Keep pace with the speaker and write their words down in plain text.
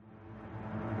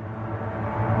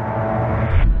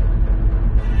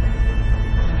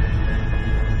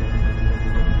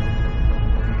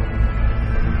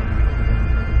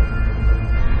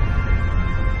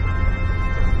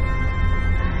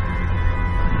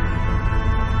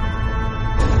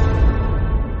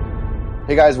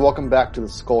Hey guys, welcome back to the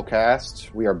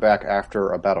Skullcast. We are back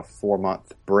after about a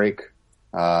 4-month break.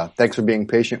 Thanks for being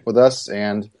patient with us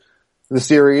and the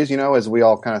series, as we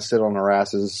all kind of sit on our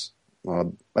asses,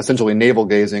 essentially navel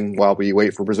gazing while we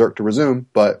wait for Berserk to resume.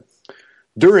 But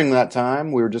during that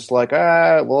time, we were just like,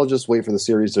 we'll just wait for the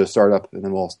series to start up and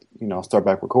then we'll, start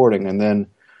back recording. And then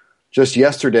just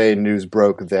yesterday, news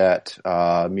broke that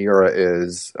Miura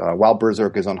is, while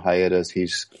Berserk is on hiatus,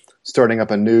 he's starting up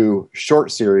a new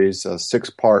short series, a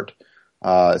 6-part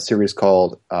series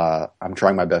called, I'm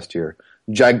trying my best here,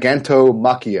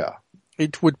 Gigantomakhia.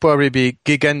 It would probably be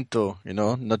Giganto,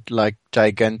 not like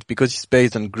gigant, because it's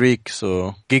based on Greek,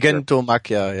 so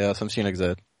Gigantomakhia, yeah, something like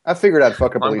that. I figured I'd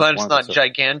fuck up at least I'm glad one. it's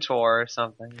not Gigantor or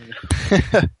something.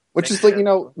 Which is like,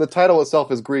 the title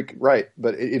itself is Greek, right,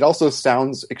 but it also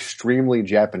sounds extremely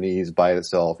Japanese by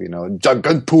itself,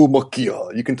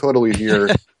 Gigantomakhia. You can totally hear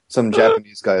some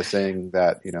Japanese guy saying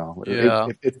that,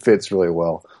 it fits really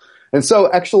well. And so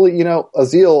actually,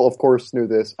 Azil, of course, knew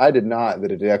this. I did not,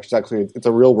 that it actually, it's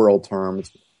a real world term.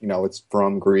 It's, it's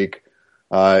from Greek.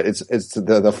 It's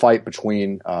the fight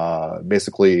between,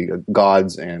 basically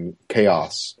gods and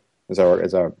chaos, as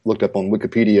I looked up on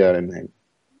Wikipedia and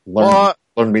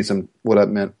learned me some, what that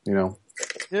meant,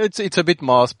 It's a bit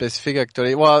more specific,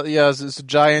 actually. Well, yeah, the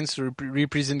giants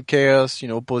represent chaos,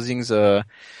 opposing the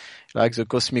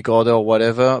cosmic order or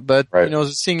whatever. But, right. The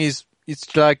thing is,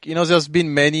 it's like, there's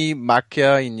been many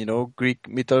Machia in, Greek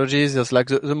mythologies. There's like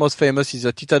the most famous is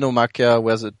the Titanomachia,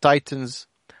 where the Titans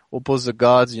oppose the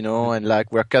gods, and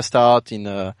like were cast out in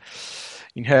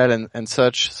hell and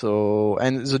such. So,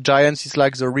 and the giants is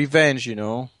like the revenge,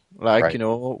 like, right.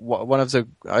 One of the,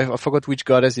 I forgot which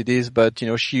goddess it is, but,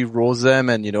 she rose them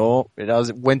and,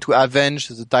 went to avenge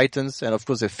the Titans, and of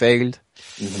course they failed.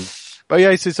 Mm-hmm. But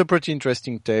yeah, it's a pretty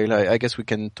interesting tale. I guess we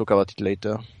can talk about it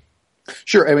later.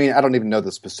 Sure. I mean, I don't even know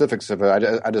the specifics of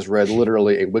it. I just read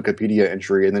literally a Wikipedia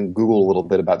entry and then Google a little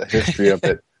bit about the history of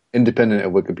it, independent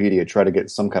of Wikipedia, try to get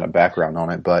some kind of background on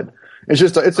it. But it's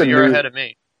just, you're ahead of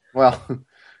me. Well,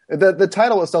 the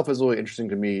title itself is really interesting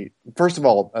to me. First of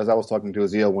all, as I was talking to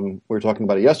Azil when we were talking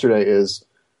about it yesterday, is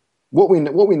what we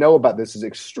know about this is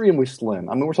extremely slim.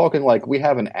 I mean, we're talking like we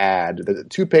have an ad, a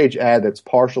 2-page ad that's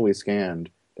partially scanned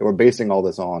that we're basing all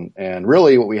this on. And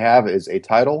really what we have is a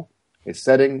title, a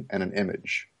setting, and an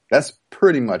image. That's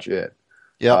pretty much it.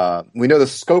 Yeah. We know the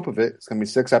scope of it. It's going to be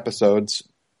 6 episodes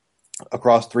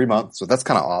across 3 months. So that's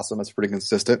kind of awesome. That's pretty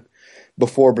consistent.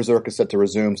 Before Berserk is set to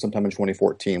resume sometime in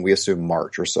 2014. We assume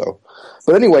March or so.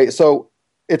 But anyway, so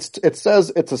it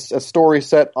says it's a story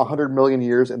set 100 million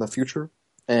years in the future.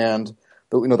 And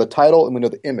the title and we know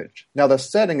the image. Now the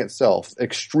setting itself,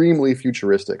 extremely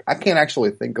futuristic. I can't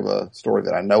actually think of a story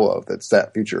that I know of that's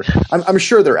set future. I'm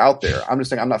sure they're out there. I'm just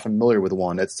saying I'm not familiar with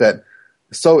one that's set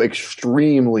so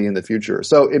extremely in the future.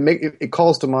 So it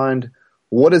calls to mind,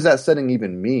 what does that setting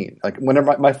even mean? Like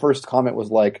whenever my first comment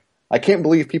was like, I can't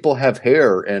believe people have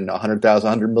hair in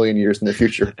 100 million years in the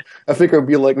future. I think it would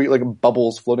be like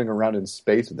bubbles floating around in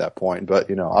space at that point.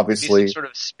 But obviously some sort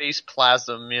of space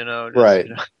plasm, right.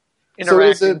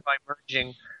 Interacting by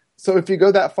merging. So if you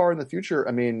go that far in the future,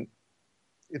 I mean,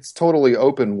 it's totally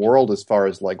open world as far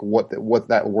as like what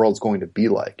that world's going to be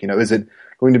like. Is it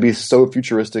going to be so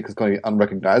futuristic it's going to be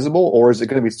unrecognizable, or is it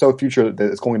going to be so future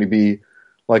that it's going to be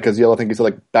like, as I think he said,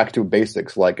 like back to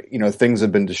basics, like things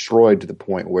have been destroyed to the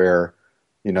point where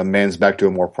man's back to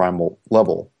a more primal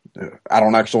level. I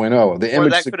don't actually know. The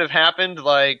image that could have happened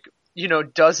like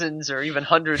dozens or even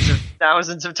hundreds of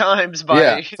thousands of times by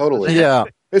yeah, totally. Yeah.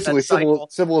 Basically,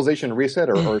 civilization reset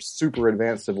or super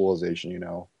advanced civilization,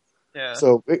 Yeah.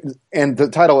 So, and the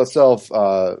title itself,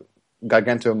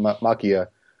 Gigantomakhia,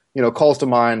 calls to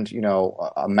mind,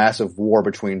 a massive war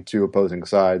between 2 opposing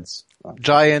sides.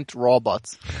 Giant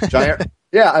robots.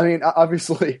 Yeah, I mean,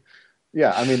 obviously,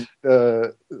 yeah, I mean,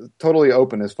 totally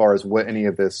open as far as what any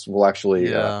of this will actually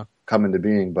come into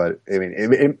being. But, I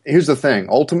mean, here's the thing.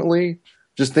 Ultimately,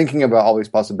 just thinking about all these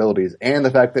possibilities and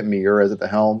the fact that Miura is at the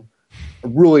helm,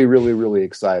 really, really, really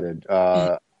excited.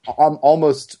 I'm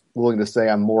almost willing to say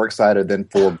I'm more excited than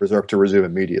for Berserk to resume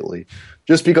immediately,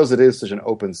 just because it is such an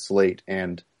open slate.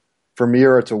 And for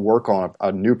Miura to work on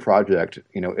a new project,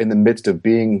 in the midst of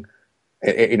being,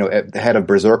 at the head of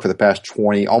Berserk for the past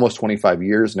almost 25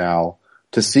 years now,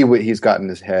 to see what he's got in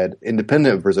his head,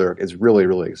 independent of Berserk, is really,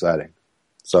 really exciting.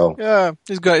 So yeah,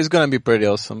 it's gonna be pretty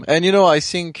awesome. And I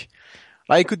think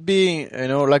it could be,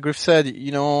 like we've said,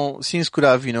 things could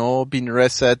have, been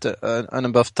reset a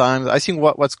number of times. I think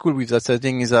what's cool with that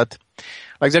setting is that,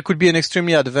 like, there could be an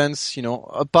extremely advanced,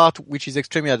 a part which is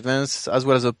extremely advanced, as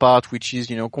well as a part which is,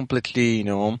 completely,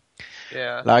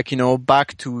 Yeah. Like,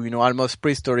 back to, almost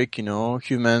prehistoric,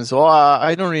 humans. Or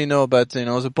I don't really know, but,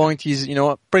 the point is,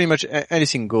 pretty much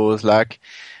anything goes. Like,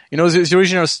 the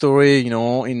original story,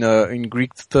 in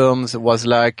Greek terms was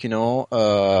like,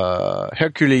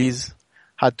 Hercules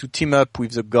had to team up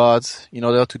with the gods in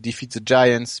order to defeat the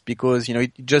giants because,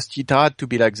 it had to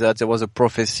be like that. There was a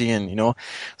prophecy and,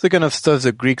 the kind of stuff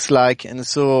the Greeks like. And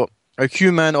so a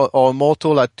human or a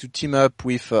mortal had to team up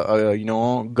with,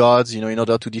 gods, in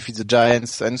order to defeat the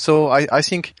giants. And so I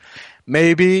think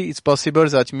maybe it's possible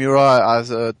that Miura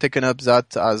has taken up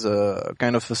that as a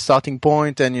kind of a starting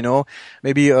point and,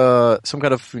 maybe some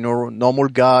kind of, normal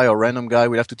guy or random guy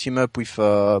will have to team up with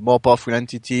a more powerful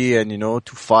entity and,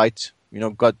 to fight,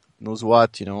 God knows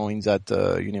what, in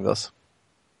that universe.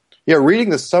 Yeah, reading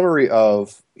the summary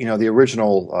of, the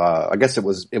original, I guess it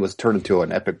was turned into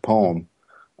an epic poem.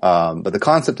 But the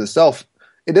concept itself,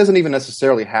 it doesn't even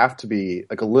necessarily have to be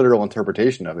like a literal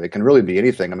interpretation of it. It can really be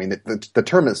anything. I mean, the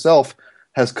term itself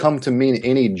has come to mean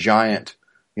any giant,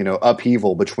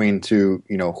 upheaval between two,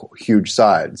 huge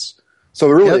sides. So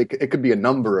really, it could be a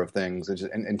number of things. It's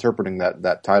just interpreting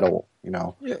that title,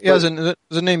 Yeah, the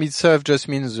name itself just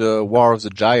means War of the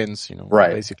Giants,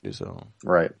 right. Basically. So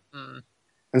right.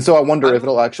 And so I wonder if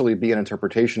it'll actually be an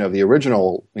interpretation of the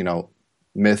original,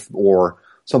 myth or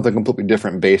something completely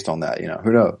different based on that.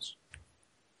 Who knows?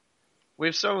 We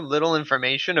have so little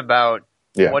information about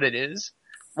what it is.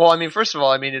 Well, I mean, first of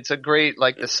all, it's a great,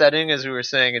 like the setting, as we were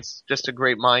saying, it's just a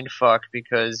great mind fuck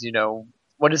because,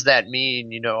 what does that mean,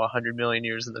 100 million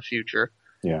years in the future?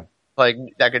 Yeah. Like,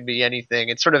 that could be anything.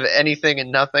 It's sort of anything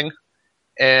and nothing.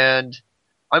 And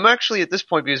I'm actually at this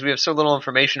point, because we have so little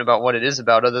information about what it is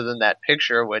about other than that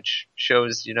picture, which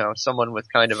shows, someone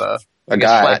with kind of a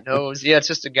guy. flat nose. Yeah, it's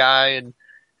just a guy. And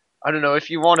I don't know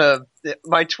if you want to,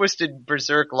 my twisted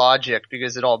berserk logic,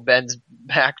 because it all bends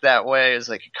back that way, is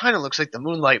like, it kind of looks like the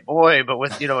Moonlight Boy, but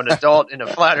with, an adult in a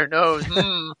flatter nose.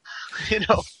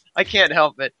 I can't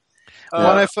help it. When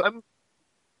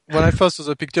I first saw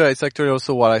the picture, it's actually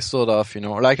also what I thought of,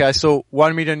 like I saw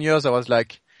 1 million years, I was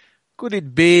like, could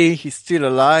it be he's still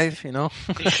alive,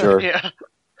 Sure. Yeah.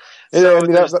 So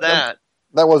there's that.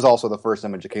 That was also the first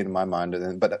image that came to my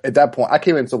mind. But at that point, I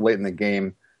came in so late in the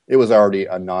game, it was already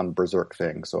a non-berserk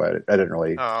thing, so I didn't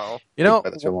really. Oh.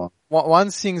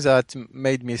 One thing that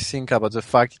made me think about the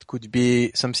fact it could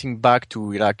be something back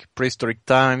to like prehistoric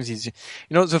times is,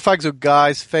 the fact the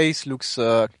guy's face looks.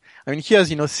 He has,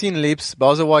 thin lips, but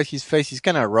otherwise his face is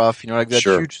kind of rough, like that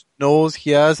huge nose he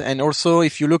has. And also,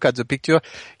 if you look at the picture,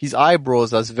 his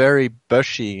eyebrows are very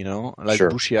bushy, like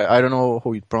bushy. I don't know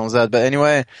how you pronounce that, but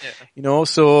anyway,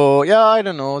 so yeah, I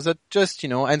don't know. That just,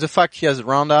 and the fact he has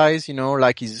round eyes,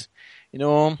 like he's,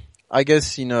 I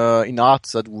guess in art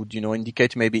that would,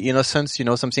 indicate maybe innocence,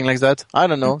 something like that. I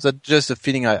don't know. That's just a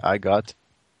feeling I got.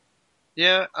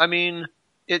 Yeah,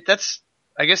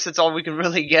 I guess that's all we can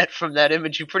really get from that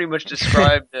image. You pretty much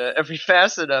described every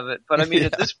facet of it. But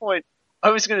at this point,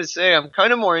 I was going to say I'm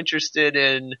kind of more interested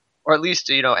in, or at least,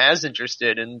 as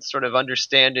interested in sort of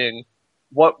understanding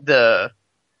what the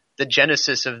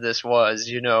genesis of this was.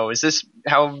 Is this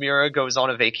how Miura goes on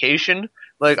a vacation?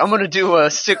 Like, I'm going to do a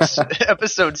 6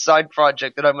 episode side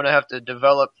project that I'm going to have to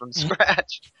develop from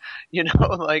scratch,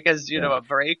 like as, a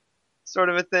break sort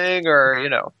of a thing, or,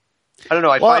 I don't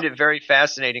know. I find it very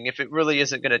fascinating if it really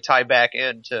isn't going to tie back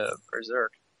into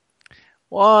Berserk.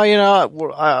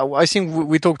 Well, I think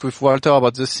we talked with Walter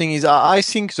about this thing is, I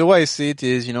think the way I see it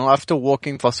is, after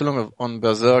working for so long on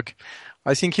Berserk,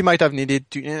 I think he might have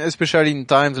needed to, especially in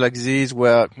times like these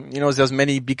where, there's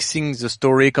many big things, the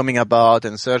story coming about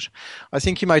and such. I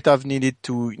think he might have needed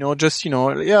to, just,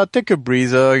 take a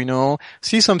breather,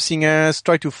 see something else,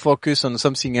 try to focus on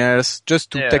something else, just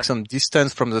to take some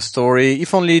distance from the story,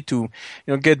 if only to,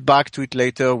 get back to it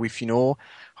later with,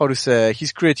 how to say,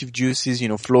 his creative juices,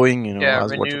 flowing, as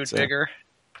renewed vigor.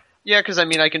 Yeah, because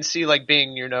I can see like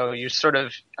being, you sort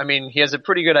of, he has a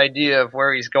pretty good idea of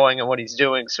where he's going and what he's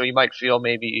doing, so you might feel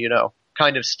maybe,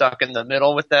 kind of stuck in the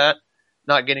middle with that,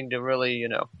 not getting to really,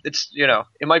 it's,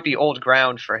 it might be old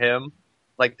ground for him,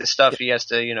 like the stuff he has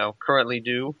to, currently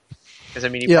do,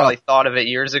 because he probably thought of it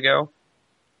years ago.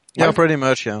 Yeah, pretty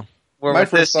much, yeah. Where with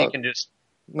this, he can just.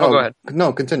 No, go ahead.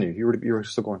 No, continue. You were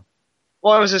still going.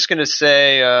 Well, I was just gonna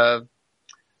say.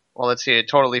 Well, let's see. It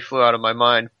totally flew out of my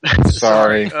mind.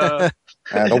 Sorry.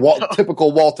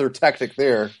 Typical Walter tactic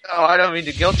there. Oh, I don't mean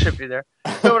to guilt trip you there.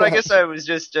 No, but I guess I was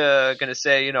just gonna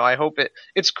say, I hope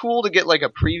it's cool to get like a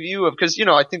preview of, because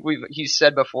I think he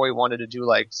said before he wanted to do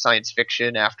like science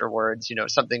fiction afterwards,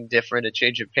 something different, a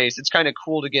change of pace. It's kind of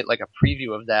cool to get like a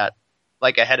preview of that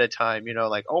like ahead of time,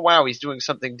 like, oh wow, he's doing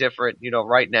something different,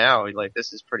 right now. Like,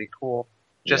 this is pretty cool.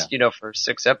 Just, for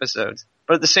 6 episodes.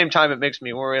 But at the same time, it makes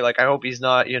me worry. Like, I hope he's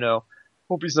not,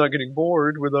 getting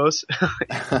bored with us.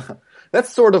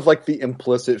 That's sort of like the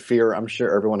implicit fear I'm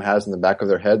sure everyone has in the back of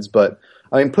their heads. But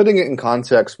I mean, putting it in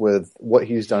context with what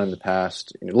he's done in the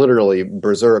past, literally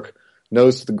Berserk,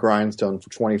 nose to the grindstone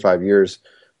for 25 years.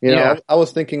 I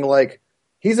was thinking like,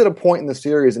 he's at a point in the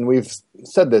series, and we've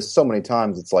said this so many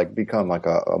times, it's like become like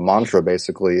a mantra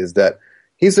basically, is that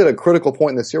he's at a critical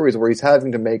point in the series where he's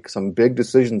having to make some big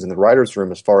decisions in the writer's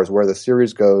room as far as where the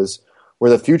series goes,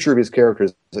 where the future of his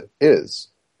characters is.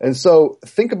 And so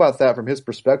think about that from his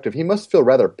perspective. He must feel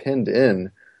rather pinned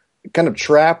in, kind of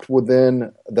trapped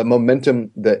within the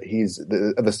momentum that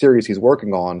the series he's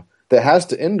working on that has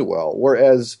to end well.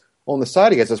 Whereas on the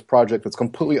side, he has this project that's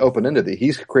completely open-ended that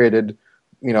he's created,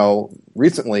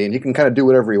 recently, and he can kind of do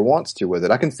whatever he wants to with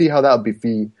it. I can see how that would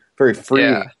be very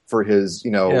free for his,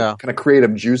 kind of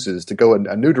creative juices to go in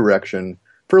a new direction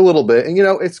for a little bit. And,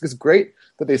 it's great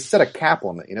that they set a cap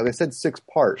on it. They said 6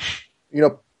 parts,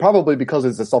 probably because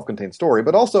it's a self-contained story,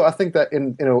 but also I think that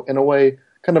in a way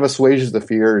kind of assuages the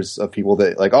fears of people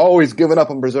that like, oh, he's given up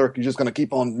on Berserk. He's just going to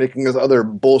keep on making this other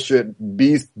bullshit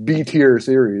B-tier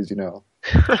series,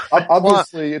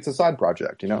 Obviously, it's a side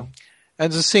project,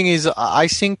 And the thing is, I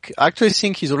actually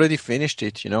think he's already finished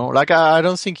it, Like, I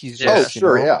don't think he's just, Oh,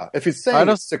 sure, yeah. If he's saying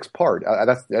it's 6 part,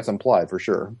 that's implied for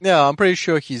sure. Yeah, I'm pretty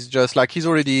sure he's just, like, he's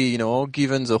already,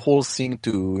 given the whole thing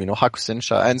to,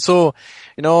 Hakusensha. And so,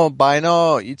 by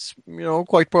now, it's,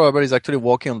 quite probable he's actually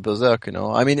working on Berserk,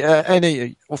 I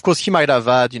mean, of course, he might have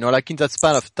had, like, in that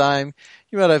span of time,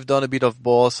 he might have done a bit of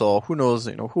both, or who knows,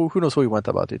 who knows what he went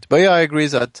about it. But yeah, I agree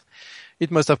that it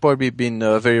must have probably been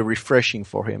very refreshing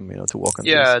for him, to work on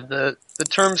this. Yeah, the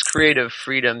terms creative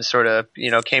freedom sort of,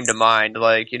 came to mind.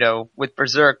 Like, with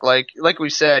Berserk, like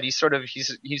we said, he's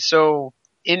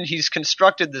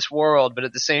constructed this world, but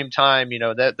at the same time,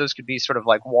 that those could be sort of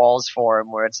like walls for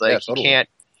him, where it's like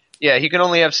he can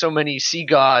only have so many sea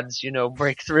gods,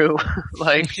 break through.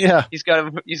 Like, he's got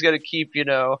to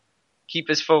keep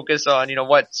his focus on,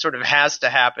 what sort of has to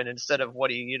happen instead of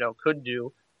what he, could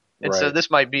do. And so this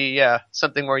might be,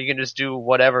 something where you can just do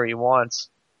whatever he wants.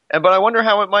 But I wonder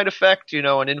how it might affect,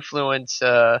 and influence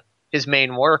his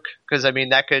main work. Because, I mean,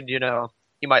 that could,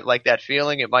 he might like that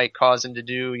feeling. It might cause him to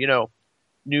do,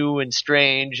 new and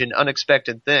strange and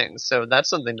unexpected things. So that's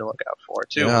something to look out for,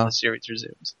 too, when the series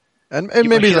resumes. And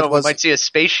maybe we might see a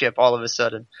spaceship all of a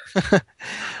sudden.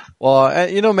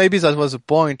 Well, maybe that was the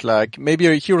point. Like,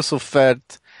 maybe he also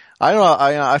felt, I don't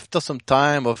know, after some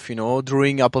time of,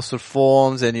 drawing apostle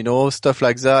forms and, stuff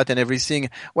like that and everything,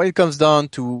 when it comes down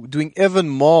to doing even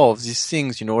more of these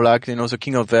things, like, the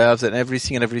King of Elves and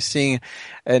everything,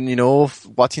 and,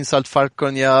 what's inside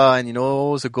Falconia and,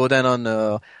 the Golden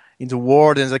in the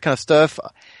world and that kind of stuff.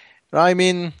 I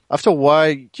mean, after a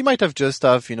while, he might have just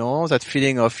have, that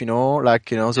feeling of,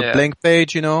 the blank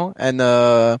page, and,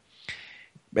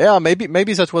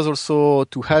 maybe that was also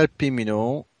to help him,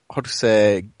 how to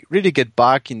say, really get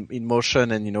back in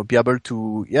motion and, be able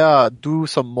to, do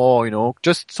some more,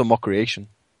 just some more creation.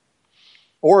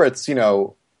 Or it's,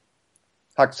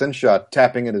 Hakusensha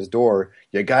tapping at his door.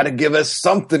 You gotta give us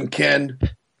something, Ken.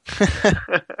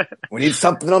 We need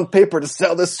something on paper to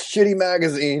sell this shitty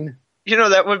magazine.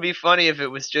 That would be funny if it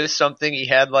was just something he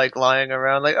had, like, lying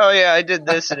around, like, oh yeah, I did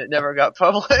this and it never got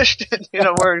published. And,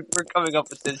 we're coming up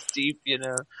with this deep,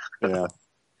 Yeah.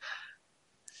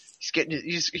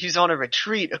 He's on a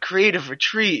creative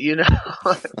retreat,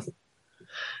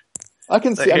 I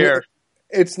can see.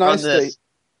 It's nice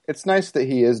that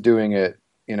he is doing it.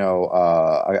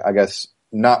 I guess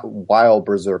not while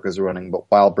Berserk is running, but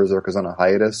while Berserk is on a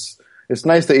hiatus. It's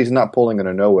nice that he's not pulling in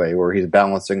a no way where he's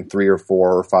balancing 3 or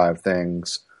 4 or 5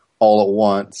 things all at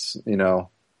once.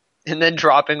 And then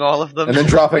dropping all of them.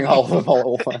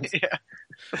 all at once.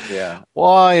 Yeah.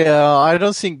 Well, yeah, I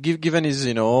don't think, given his,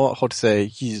 how to say,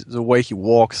 the way he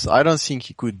walks, I don't think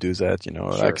he could do that,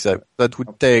 Sure. like that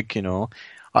would take,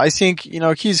 I think,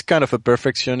 he's kind of a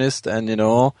perfectionist and,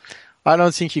 I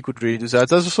don't think he could really do that.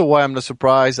 That's also why I'm not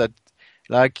surprised that,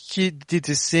 like, he did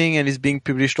this thing and it's being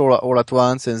published all at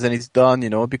once and then it's done,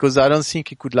 because I don't think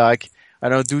he could, like,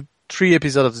 do 3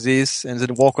 episodes of this and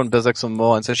then work on Berserk some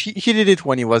more and such. He did it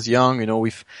when he was young,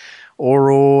 with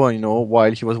Oro,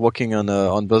 while he was working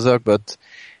on Berserk, but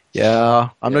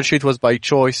I'm not sure it was by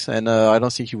choice, and I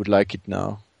don't think he would like it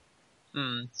now.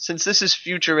 Since this is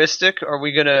futuristic, are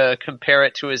we gonna compare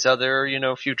it to his other,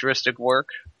 futuristic work?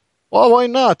 Well, why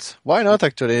not? Why not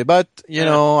actually? But you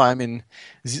know, I mean,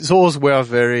 those were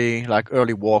very like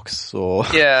early walks. So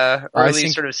yeah, I early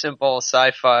think sort of simple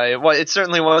sci-fi. Well, it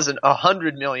certainly wasn't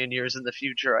 100 million years in the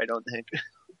future. I don't think.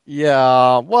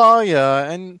 yeah. Well,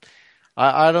 yeah, and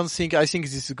I don't think I think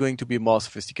this is going to be more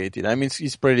sophisticated. I mean,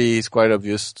 it's quite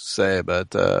obvious to say,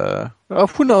 but well,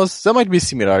 who knows? There might be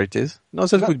similarities. No,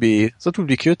 that would be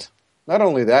cute. Not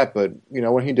only that, but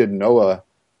when he did Noah,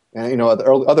 and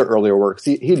other earlier works,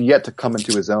 he'd yet to come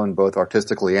into his own both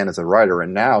artistically and as a writer,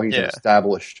 and now he's an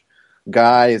established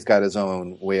guy. He's got his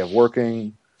own way of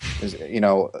working.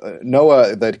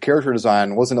 Noah, the character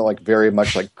design wasn't it like very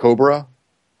much like Cobra?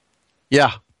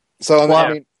 Yeah. So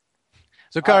I mean,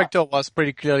 the character was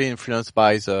pretty clearly influenced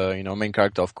by the main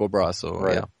character of Cobra. So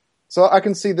right. Yeah. So I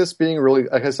can see this being really,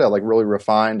 like I said, like really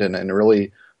refined and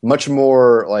really much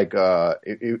more like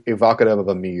evocative of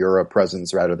a Miura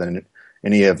presence rather than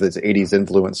any of this 80s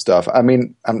influence stuff. I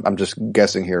mean, I'm just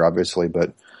guessing here, obviously,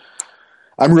 but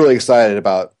I'm really excited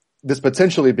about this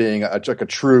potentially being like a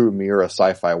true Miura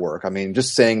sci-fi work. I mean,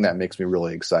 just saying that makes me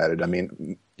really excited. I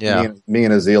mean, me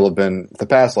and Azil have been the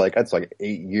past that's like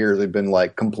 8 years. They've been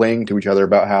like complaining to each other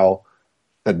about how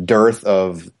the dearth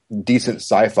of decent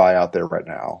sci-fi out there right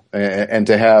now, and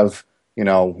to have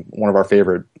one of our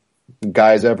favorite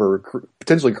guys ever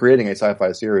potentially creating a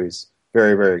sci-fi series,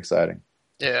 very, very exciting.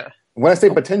 Yeah. When I say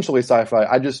potentially sci-fi,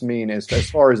 I just mean as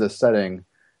far as the setting.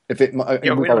 If it,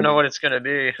 we don't know what it's going to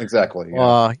be. Exactly.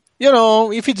 Yeah.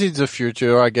 If it's in the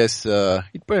future, I guess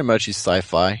it pretty much is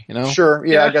sci-fi. Sure.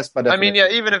 Yeah. I guess. By I mean,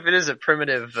 even if it is a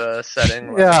primitive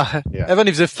setting. Even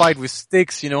if they fight with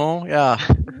sticks,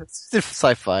 it's still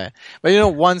sci-fi.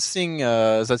 But one thing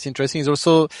that's interesting is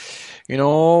also, we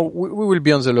will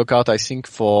be on the lookout, I think,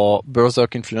 for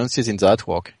Berserk influences in that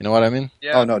work. You know what I mean?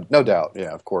 Yeah. Oh no doubt.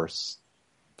 Yeah, of course.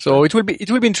 So it will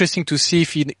be interesting to see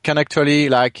if he can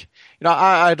actually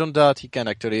I don't doubt he can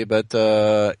actually, but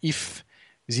if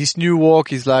this new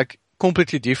work is like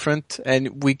completely different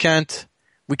and we can't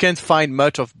find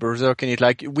much of Berserk in it,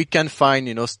 like we can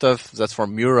find stuff that's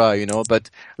from Miura, but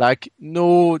like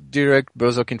no direct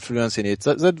Berserk influence in it.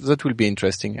 That will be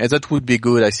interesting, and that would be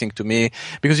good, I think, to me,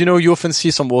 because you often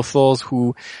see some authors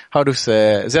who,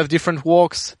 they have different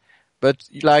works. But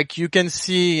like you can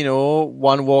see,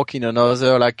 one work in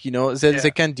another, like,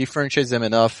 they can differentiate them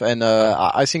enough. And,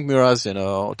 I think Miura's,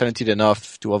 talented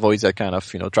enough to avoid that kind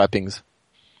of, trappings.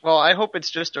 Well, I hope it's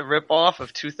just a rip-off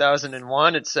of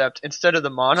 2001, except instead of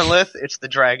the monolith, it's the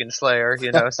Dragon Slayer,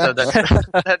 so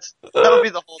that'll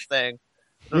be the whole thing.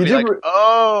 It'll be like,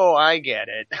 oh, I get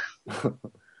it.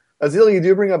 Azil, you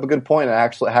do bring up a good point.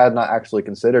 I had not actually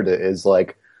considered it, is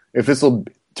like, if this will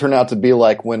turn out to be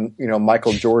like when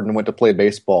Michael Jordan went to play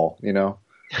baseball,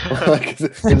 like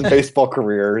his baseball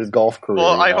career, his golf career.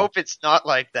 Well, I hope it's not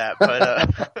like that,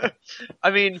 but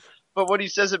I mean, but what he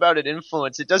says about it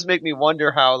influence, it does make me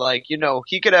wonder how, like,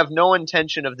 he could have no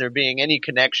intention of there being any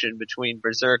connection between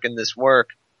Berserk and this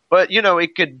work, but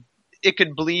it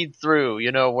could bleed through,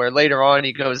 where later on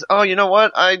he goes, oh, you know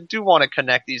what, I do want to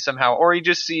connect these somehow, or he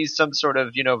just sees some sort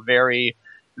of very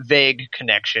vague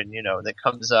connection, that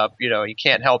comes up, you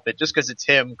can't help it just because it's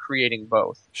him creating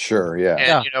both. Sure, yeah.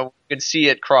 And, you can see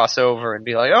it cross over and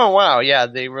be like, oh wow, yeah,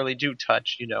 they really do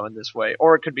touch, in this way.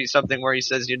 Or it could be something where he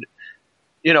says,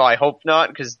 I hope not,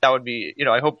 because that would be,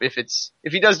 I hope if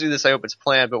he does do this, I hope it's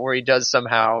planned, but where he does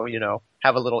somehow,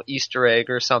 have a little Easter egg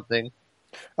or something.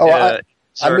 Oh, I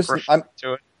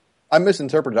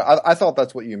misinterpreted it. I thought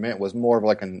that's what you meant, was more of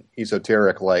like an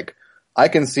esoteric, like, I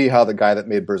can see how the guy that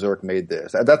made Berserk made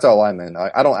this. That's all I meant.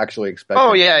 I don't actually expect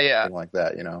anything like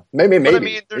that, Maybe. But I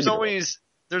mean, there's always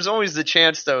the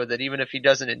chance, though, that even if he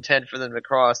doesn't intend for them to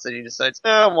cross, that he decides,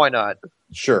 why not?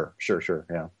 Sure,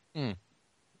 yeah.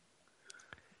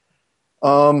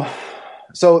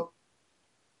 So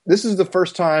this is the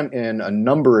first time in a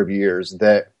number of years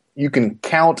that you can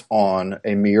count on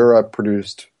a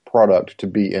Miura-produced product to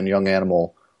be in Young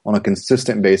Animal on a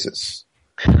consistent basis.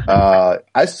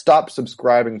 I stopped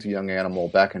subscribing to Young Animal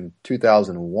back in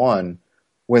 2001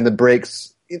 when the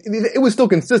breaks, it was still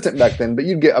consistent back then, but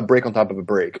you'd get a break on top of a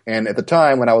break. And at the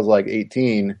time when I was like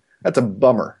 18, that's a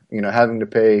bummer, having to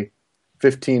pay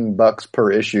 $15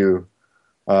 per issue,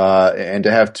 and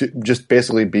to have to just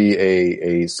basically be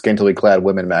a scantily clad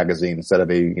women magazine instead of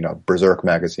a, Berserk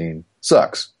magazine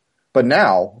sucks. But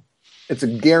now it's a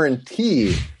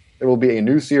guarantee there will be a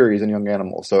new series in Young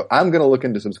Animal, so I'm going to look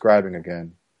into subscribing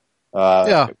again.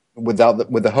 With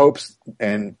the hopes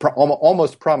and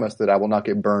almost promise that I will not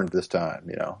get burned this time.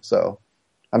 So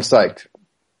I'm psyched.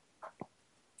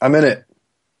 I'm in it.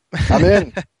 I'm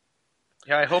in.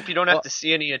 Yeah, I hope you don't have to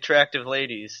see any attractive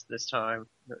ladies this time.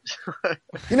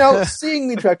 Seeing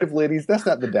the attractive ladies, that's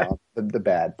not the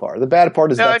bad part. The bad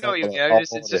part is No, I that's know you. all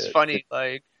It's just funny.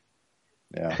 Like,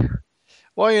 yeah.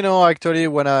 Well, actually,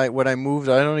 when I moved,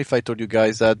 I don't know if I told you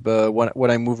guys that, but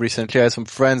when I moved recently, I had some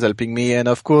friends helping me, and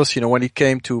of course, when it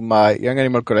came to my young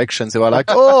animal collections, they were like,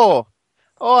 "Oh,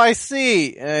 I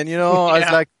see," and I was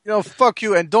Yeah. like, fuck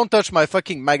you, and don't touch my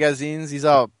fucking magazines; these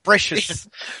are precious.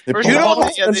 first You of all, know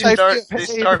yeah, how much I they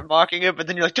paid? start mocking it, but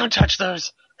then you're like, don't touch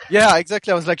those. Yeah,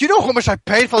 exactly. I was like, you know how much I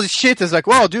paid for this shit? It's like,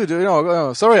 wow, dude,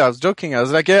 sorry, I was joking. I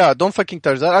was like, yeah, don't fucking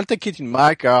touch that. I'll take it in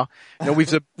my car,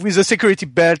 with the security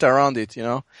belt around it,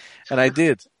 and I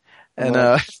did. And,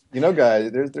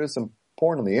 guys, there's some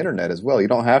porn on the internet as well. You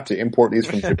don't have to import these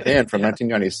from Japan from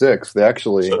 1996. They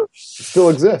actually still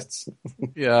exists.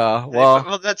 Yeah,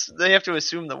 well, they have to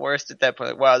assume the worst at that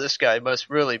point. Like, wow, this guy must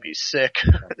really be sick.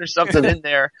 There's something in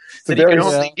there that he can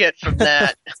only get from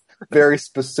that. Very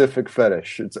specific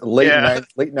fetish. It's late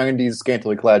 90s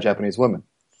scantily clad Japanese women.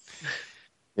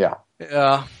 Yeah.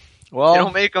 Yeah. Well, they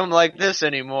don't make them like this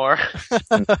anymore.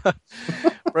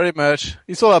 Pretty much.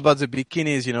 It's all about the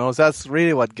bikinis, That's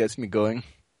really what gets me going.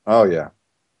 Oh, yeah.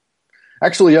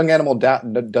 Actually, Young Animal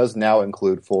does now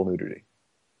include full nudity.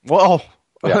 Well,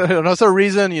 another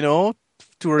reason, to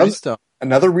release stuff.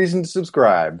 Another reason to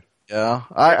subscribe. Yeah.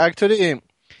 I actually...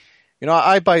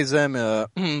 I buy them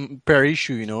per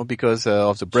issue, because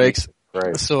of the breaks.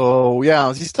 Right. So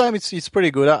yeah, this time it's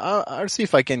pretty good. I'll see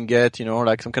if I can get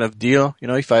like some kind of deal.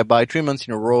 If I buy 3 months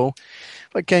in a row,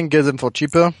 if I can get them for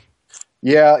cheaper.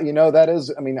 Yeah, that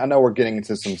is. I mean, I know we're getting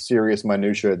into some serious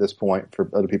minutia at this point for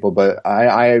other people, but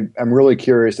I am really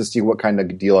curious to see what kind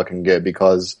of deal I can get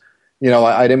because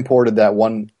I'd imported that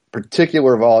one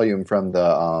particular volume from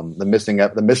the missing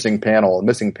panel, the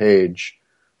missing page.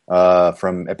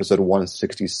 From episode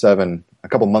 167 a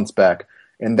couple months back,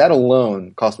 and that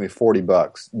alone cost me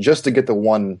 $40 just to get the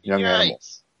one young animal.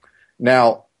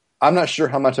 Now, I'm not sure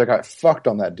how much I got fucked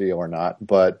on that deal or not,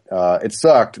 but it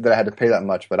sucked that I had to pay that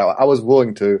much. But I was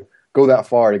willing to go that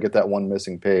far to get that one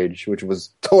missing page, which was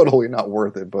totally not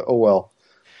worth it. But oh well.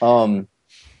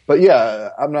 But yeah,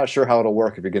 I'm not sure how it'll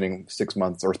work if you're getting 6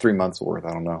 months or 3 months worth.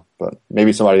 I don't know, but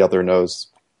maybe somebody out there knows.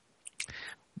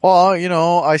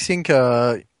 Well, I think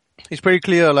it's pretty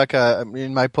clear, like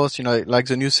in my post, like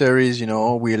the new series,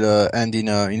 will end in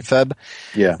Feb.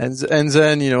 Yeah. And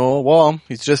then,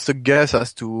 it's just a guess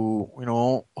as to,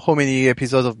 how many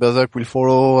episodes of Berserk will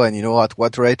follow and, at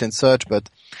what rate and such. But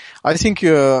I think,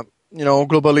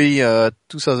 globally,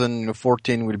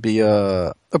 2014 will be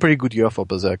a pretty good year for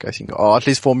Berserk, I think, or at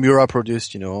least for Miura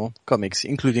produced, comics,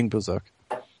 including Berserk.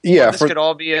 Yeah, this could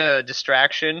all be a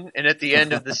distraction, and at the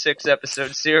end of the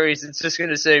 6-episode series, it's just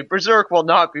going to say Berserk will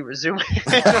not be resuming.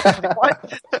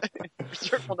 What?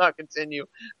 Berserk will not continue.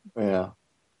 Yeah.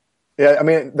 I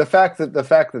mean, the fact that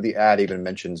the ad even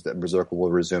mentions that Berserk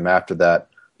will resume after that,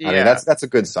 I mean, that's a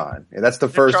good sign. Yeah, that's the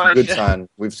first good sign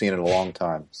we've seen in a long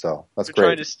time. So that's great.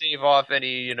 Trying to stave off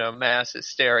any mass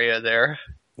hysteria there.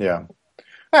 Yeah,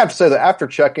 I have to say that after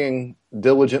checking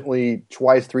diligently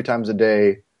 2-3 times a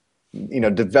day.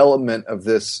 Development of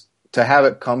this to have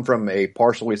it come from a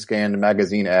partially scanned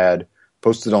magazine ad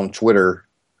posted on Twitter,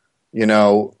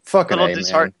 fucking A,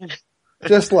 man.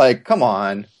 Just like, come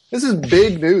on. This is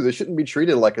big news. It shouldn't be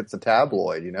treated like it's a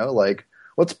tabloid, like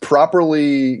let's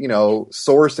properly,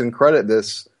 source and credit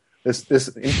this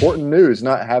important news,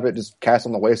 not have it just cast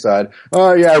on the wayside.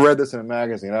 Oh yeah, I read this in a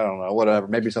magazine. I don't know, whatever.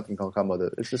 Maybe something will come with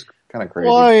it. It's just kind of crazy.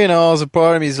 Well, the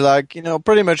problem is like,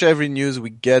 pretty much every news we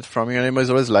get from your name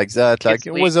is always like that. Like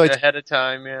whether it's ahead of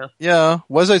time, yeah. Yeah,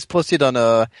 whether it's posted on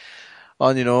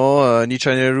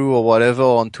Nichaneru or whatever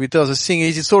on Twitter. The thing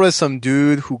is, it's always some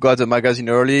dude who got the magazine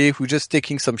early, who just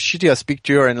taking some shitty ass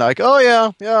picture and like, oh yeah,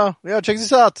 check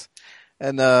this out.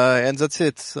 And that's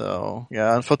it. So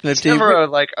yeah, unfortunately, it's never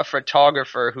a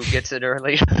photographer who gets it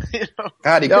early.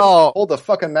 God, he couldn't hold the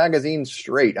fucking magazine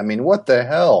straight. I mean, what the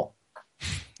hell?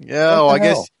 Yeah, well, I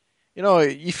guess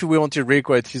if we wanted really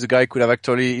quite, the guy could have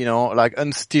actually like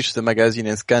unstitched the magazine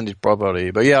and scanned it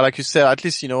properly. But yeah, like you said, at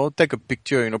least take a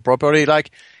picture properly, like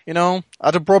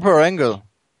at a proper angle.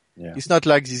 Yeah. It's not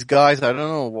like these guys, I don't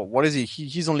know, what is he?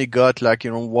 He's only got like,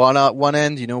 one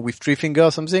end, with 3 fingers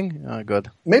or something. Oh, God.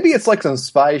 Maybe it's like some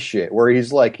spy shit where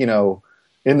he's like, in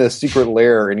the secret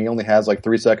lair and he only has like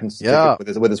 3 seconds to take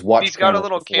it with his watch. He's got a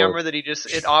little camera that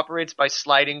it operates by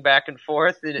sliding back and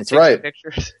forth and it takes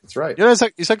pictures. That's right.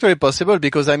 It's actually possible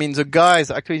because, I mean, the guys,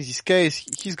 actually in this case,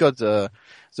 he's got the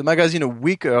magazine a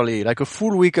week early, like a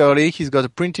full week early. He's got a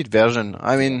printed version.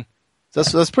 I mean,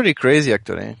 that's pretty crazy,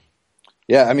 actually.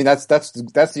 Yeah, I mean that's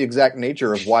the exact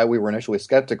nature of why we were initially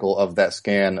skeptical of that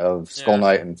scan of Skull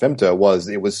Knight and Femto. Was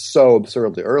it was so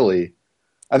absurdly early.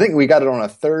 I think we got it on a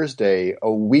Thursday,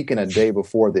 a week and a day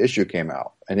before the issue came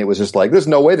out, and it was just like, there's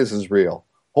no way this is real.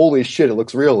 Holy shit, it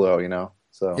looks real though, you know.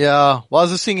 So Yeah, well,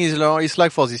 the thing is, it's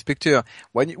like for this picture,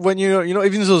 when you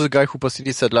even though the guy who posted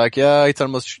it said like, yeah, it's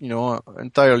almost,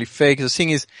 entirely fake. The thing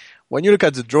is, when you look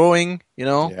at the drawing,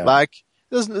 like,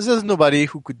 there's nobody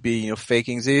who could be,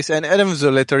 faking this. And even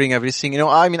the lettering, everything,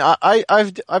 I mean,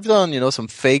 I've done, some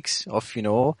fakes of,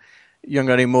 Young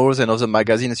Animals and other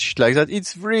magazines, shit like that.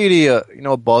 It's really, a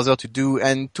bother to do,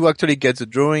 and to actually get the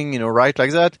drawing, right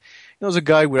like that, the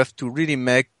guy would have to really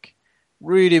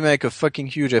make a fucking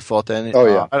huge effort. And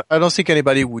I don't think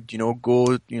anybody would,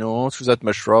 go, through that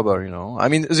much trouble, I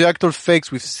mean, the actual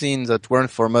fakes we've seen that weren't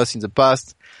from us in the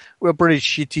past were pretty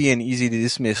shitty and easy to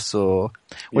dismiss. So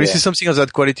when you see something of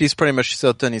that quality, it's pretty much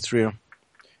certain it's real.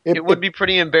 It would be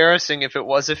pretty embarrassing if it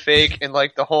was a fake and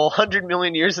like the whole 100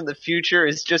 million years in the future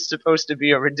is just supposed to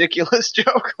be a ridiculous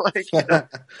joke. Like,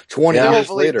 20 years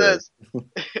later.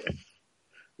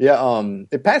 Yeah,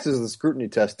 it passes the scrutiny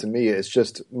test to me. It's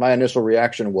just my initial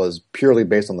reaction was purely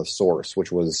based on the source,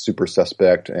 which was super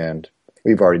suspect, and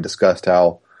we've already discussed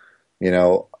how,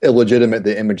 illegitimate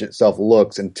the image itself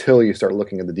looks until you start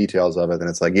looking at the details of it, and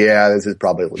it's like, yeah, this is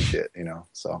probably legit,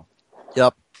 so.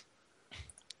 Yep.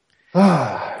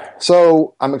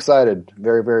 So I'm excited,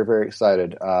 very, very, very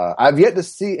excited. I've yet to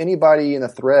see anybody in the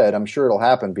thread, I'm sure it'll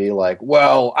happen, be like,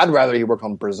 well, I'd rather he work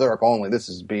on Berserk only. This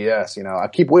is BS. I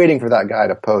keep waiting for that guy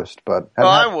to post, but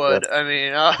I would. I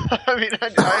mean,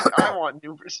 I want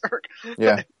new Berserk.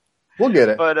 Yeah, we'll get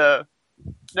it. But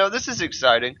no, this is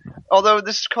exciting. Although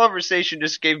this conversation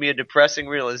just gave me a depressing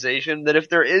realization that if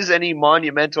there is any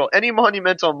monumental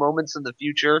moments in the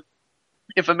future,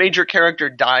 if a major character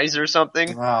dies or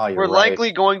something, we're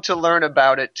likely going to learn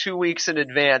about it 2 weeks in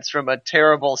advance from a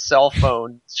terrible cell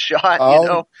phone shot,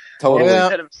 totally.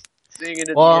 Instead of seeing it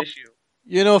in the issue.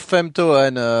 Femto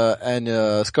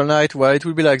and Skull Knight, well, it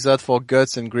will be like that for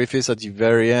Guts and Griffiths at the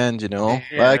very end,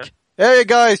 like, hey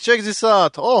guys, check this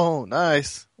out. Oh,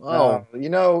 nice. Oh,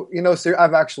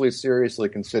 I've actually seriously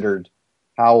considered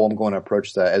how I'm going to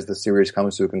approach that as the series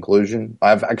comes to a conclusion.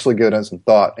 I've actually given it some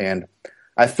thought, and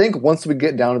I think once we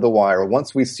get down to the wire,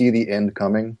 once we see the end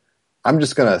coming, I'm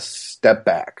just going to step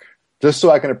back just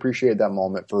so I can appreciate that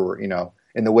moment for, in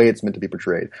the way it's meant to be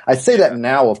portrayed. I say that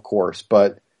now, of course,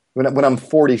 but when I'm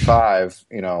 45,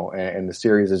 and the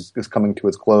series is coming to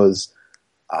its close,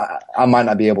 I might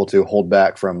not be able to hold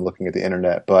back from looking at the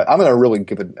internet, but I'm going to really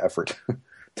give it an effort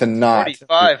to not.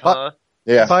 45, huh?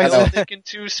 Yeah. I was thinking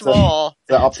too small.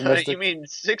 Optimistic? You mean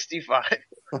 65?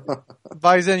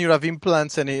 By then you'll have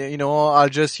implants, and I'll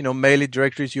just mail it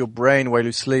directly to your brain while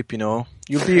you sleep. You'll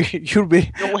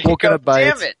be woken up by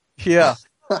damn it. Yeah.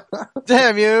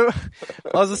 Damn you.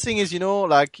 Well, the thing is,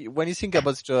 like when you think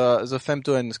about the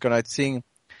Femto and Skull Knight thing,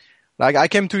 like I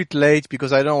came to it late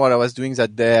because I don't know what I was doing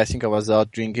that day. I think I was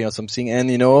out drinking or something, and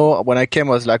when I came,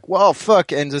 I was like, wow,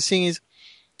 fuck. And the thing is,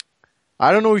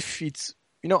 I don't know if it's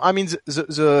I mean,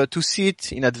 the to see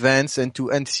it in advance and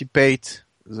to anticipate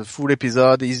the full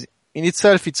episode is in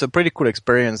itself, it's a pretty cool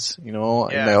experience, in my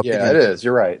opinion. Yeah, it is.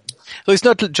 You're right. So it's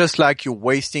not just like you're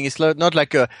wasting. It's not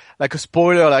like a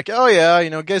spoiler, like, oh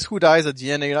yeah, guess who dies at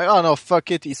the end? And you're like, oh no,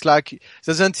 fuck it. It's like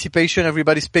there's anticipation,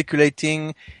 everybody's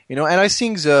speculating, and I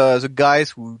think the guys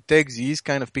who take these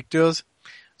kind of pictures,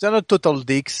 they're not total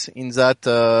dicks in that,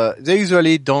 they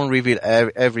usually don't reveal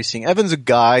everything. Even the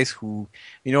guys who,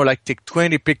 like take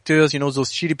 20 pictures,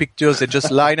 those shitty pictures that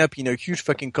just line up in a huge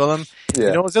fucking column.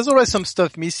 Yeah. There's always some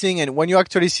stuff missing. And when you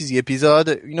actually see the episode,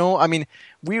 I mean,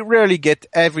 we rarely get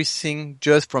everything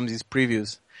just from these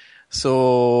previews.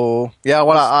 So, yeah,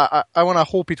 well, I want to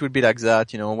hope it will be like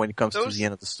that, when it comes to the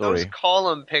end of the story. Those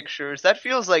column pictures, that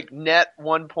feels like Net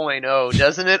 1.0,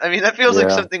 doesn't it? I mean, that feels like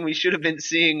something we should have been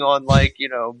seeing on, like,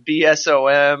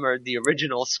 BSOM or the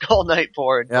original Skull Knight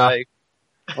board. Yeah. Like,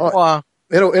 well,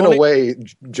 in a way,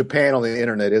 Japan on the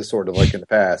internet is sort of like in the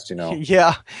past,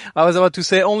 Yeah, I was about to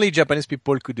say only Japanese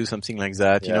people could do something like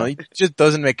that, It just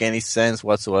doesn't make any sense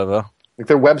whatsoever. Like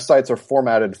their websites are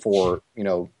formatted for,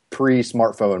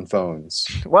 pre-smartphone phones.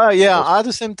 Well, yeah, at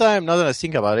the same time, now that I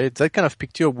think about it, that kind of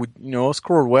picture would,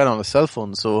 scroll well on a cell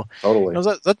phone. So, totally.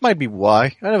 That might be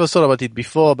why. I never thought about it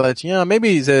before, but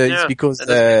maybe it's because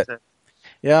they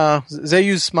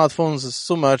use smartphones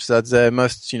so much that they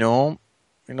must,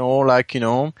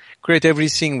 create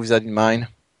everything with that in mind.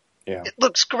 Yeah. It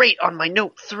looks great on my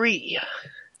Note 3.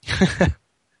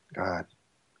 God.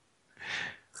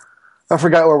 I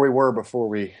forgot where we were before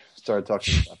we started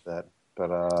talking about that. But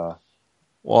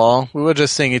Well, we were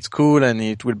just saying it's cool and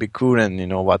it will be cool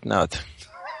and whatnot.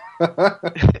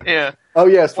 Yeah. Oh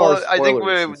yeah, as far as I think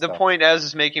spoilers and the stuff. point Az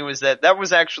is making was that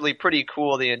was actually pretty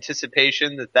cool. The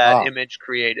anticipation that image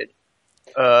created.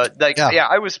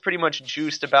 I was pretty much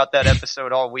juiced about that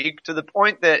episode all week to the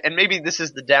point that, and maybe this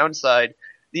is the downside.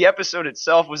 The episode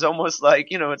itself was almost like,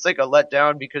 it's like a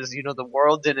letdown because, the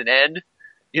world didn't end.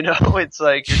 It's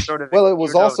like you're sort of. Well, it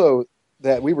was also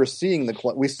that we were seeing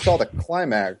we saw the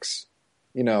climax,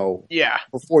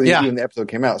 before even the episode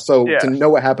came out. So to know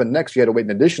what happened next, you had to wait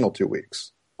an additional 2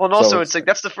 weeks. Well, and also it's like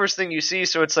that's the first thing you see,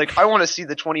 so it's like I want to see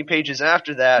the 20 pages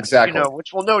after that, exactly.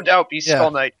 Which will no doubt be Skull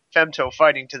Knight Femto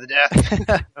fighting to the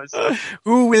death.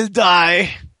 Who will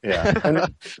die? Yeah,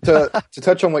 and to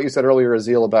touch on what you said earlier,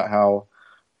 Azil, about how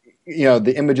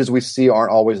the images we see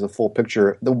aren't always the full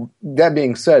picture. That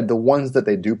being said, the ones that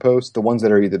they do post, the ones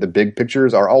that are either the big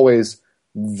pictures, are always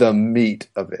the meat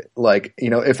of it. Like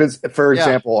if it's, for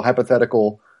example, a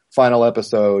hypothetical final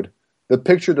episode. The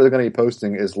picture they're going to be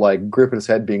posting is like Griffith's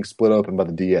head being split open by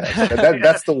the DS.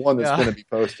 That's the one that's going to be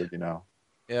posted,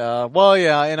 Yeah, well,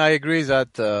 and I agree that,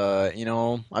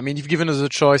 if given us a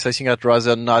choice, I think I'd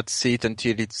rather not see it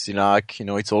until it's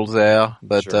it's all there.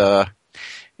 But, sure.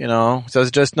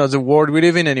 That's just not the world we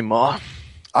live in anymore.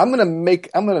 I'm gonna make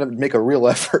a real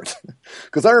effort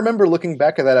because I remember looking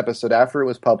back at that episode after it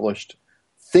was published,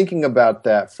 thinking about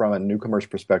that from a newcomer's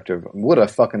perspective. What a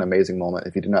fucking amazing moment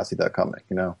if you did not see that coming,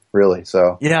 really.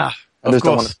 So yeah, I just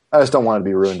don't want it to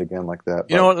be ruined again like that.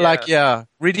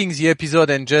 Reading the episode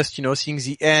and just, seeing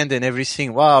the end and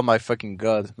everything. Wow, my fucking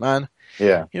God, man.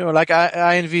 Yeah.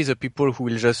 I envy the people who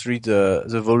will just read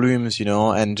the volumes,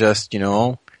 and just,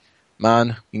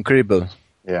 man, incredible.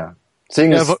 Yeah. Seeing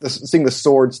the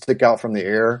sword stick out from the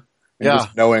air. And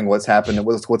just knowing what's happened and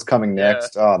what's coming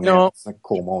next. Oh man, it's a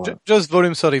cool moment. Just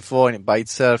volume 34 by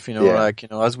itself,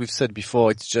 as we've said before,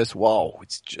 it's just wow.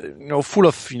 It's full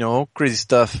of crazy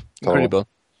stuff. Incredible.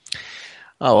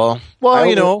 Oh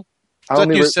well. That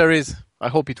new series. I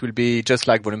hope it will be just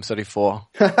like volume 34.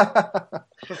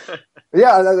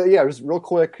 Yeah. Just real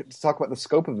quick to talk about the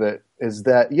scope of it is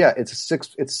that it's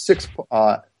six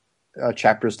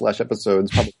chapters /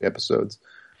 episodes, probably episodes.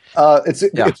 It's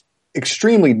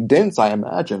extremely dense, I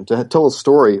imagine, to tell a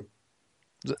story.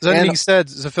 That being said,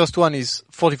 the first one is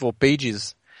 44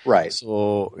 pages. Right.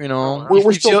 So,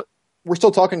 we're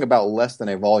still talking about less than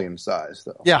a volume size,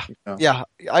 though. Yeah. Yeah.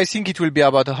 I think it will be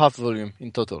about a half volume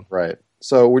in total. Right.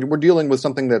 So we're dealing with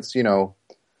something that's,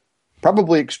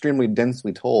 probably extremely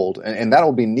densely told, and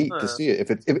that'll be neat to see it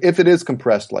if it is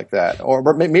compressed like that.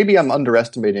 Or maybe I'm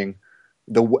underestimating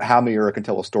how Miura can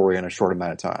tell a story in a short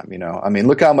amount of time, I mean,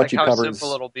 look how much he covers. How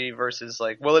simple it'll be versus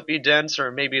will it be dense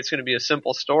or maybe it's going to be a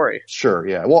simple story. Sure,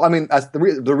 yeah. Well, I mean,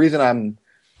 the reason I'm,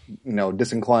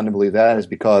 disinclined to believe that is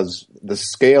because the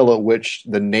scale at which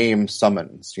the name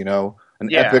summons, an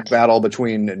epic battle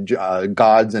between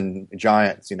gods and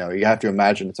giants, you have to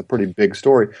imagine it's a pretty big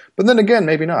story. But then again,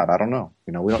 maybe not. I don't know.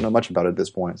 We don't know much about it at this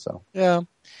point, so. Yeah.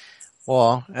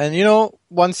 Well, and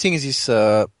one thing is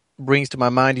this, brings to my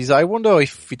mind is I wonder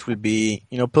if it will be,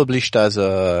 published as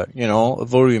a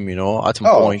volume, at some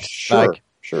point. Sure,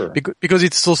 sure. Because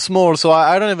it's so small, so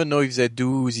I don't even know if they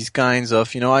do these kinds of,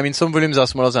 some volumes are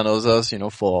smaller than others,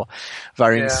 for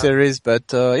varying series,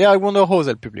 but, I wonder how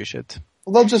they'll publish it.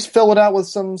 Well, they'll just fill it out with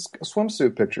some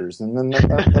swimsuit pictures and then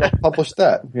they'll publish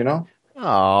that,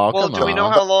 Oh, well, do we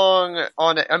know how long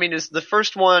on it? I mean, is the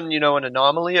first one, an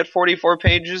anomaly at 44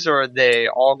 pages, or are they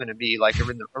all going to be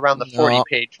around the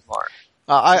 40-page mark?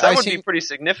 That would be pretty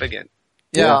significant.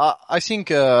 Yeah, I think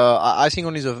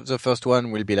only the first one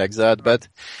will be like that, but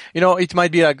it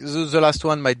might be like the last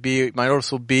one might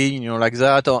also be like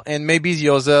that, and maybe the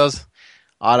others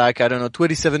are I don't know,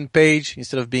 27 page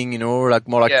instead of being more like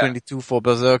 22 for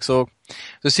Berserk. So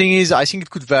the thing is, I think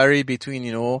it could vary between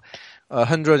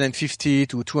 150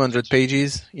 to 200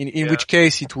 pages. In which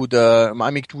case it would,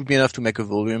 it would be enough to make a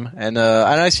volume. And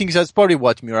I think that's probably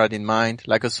what Miura had in mind,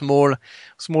 like a small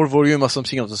volume or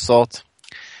something of the sort.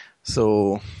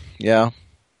 So, yeah.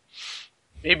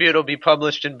 Maybe it'll be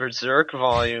published in Berserk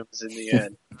volumes in the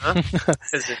end, huh?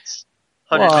 Because it's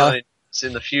 100 million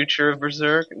in the future of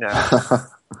Berserk. No.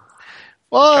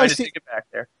 Well, trying to take it back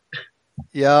there.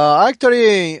 Yeah,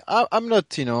 actually, I'm not,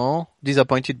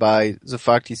 disappointed by the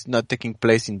fact it's not taking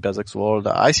place in Berserk's world.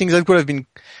 I think that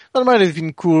that might have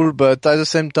been cool, but at the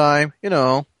same time, I don't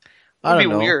know. It'd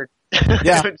be weird.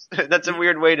 Yeah. That's a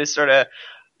weird way to sort of,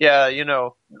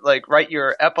 write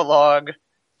your epilogue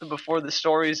before the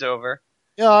story's over.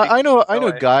 Yeah, I know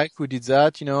a guy who did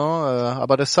that,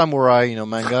 about a samurai,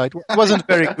 manga. It wasn't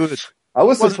very good. I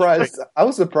was Wasn't surprised. I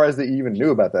was surprised that you even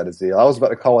knew about that, Azil. I was about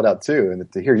to call it out too, and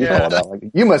to hear you call it out, like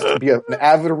you must be an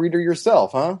avid reader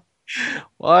yourself, huh?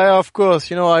 Well, of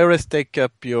course, I always take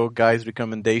up your guys'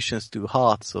 recommendations to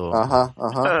heart. So,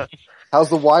 How's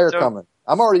The Wire So- coming?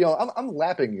 I'm already on. I'm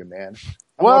lapping you, man.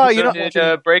 Well,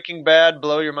 Did Breaking Bad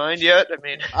blow your mind yet? I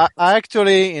mean, I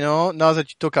actually, now that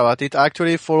you talk about it, I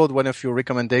actually followed one of your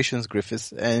recommendations,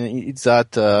 Griffiths, and it's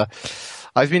that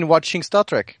I've been watching Star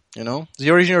Trek. The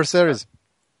original series.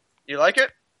 you like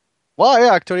it? Well,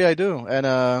 yeah, actually I do, and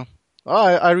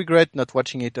I regret not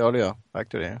watching it earlier,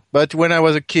 actually. But when I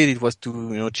was a kid, it was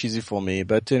too, cheesy for me.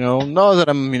 But now that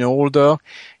I'm, older,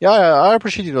 yeah, I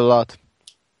appreciate it a lot.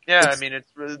 Yeah, I mean,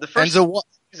 it's the first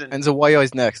season. And The Wire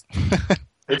is next.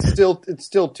 It's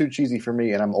still too cheesy for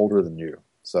me, and I'm older than you,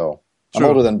 so True. I'm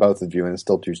older than both of you, and it's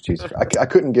still too cheesy. I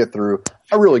couldn't get through.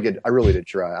 I really did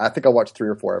try. I think I watched 3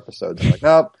 or 4 episodes. And I'm like,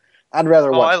 nope. I'd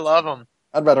rather watch. I love them.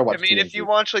 I'd rather watch. I mean, TNG. if you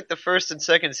watch like the first and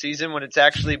second season when it's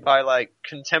actually by like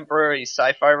contemporary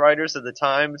sci-fi writers of the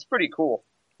time, it's pretty cool.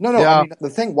 No. Yeah. I mean, the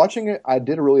thing watching it, I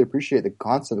did really appreciate the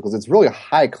concept because it's really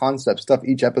high concept stuff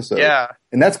each episode. Yeah.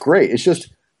 And that's great. It's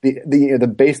just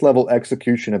the base level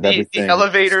execution of everything. The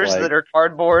elevators that are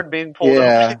cardboard being pulled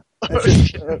yeah. up.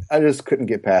 I just couldn't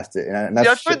get past it, and that's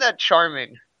I find that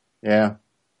charming. yeah.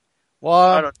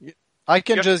 Well, I You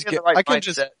can have to just be in get, the right I can mindset.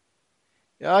 just,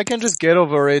 yeah, I can just get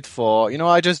over it for,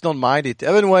 I just don't mind it.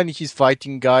 Even when he's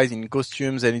fighting guys in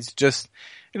costumes and it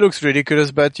looks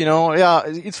ridiculous, but yeah,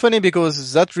 it's funny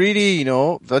because that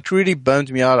really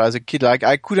bummed me out as a kid. Like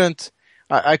I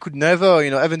could never,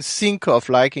 even think of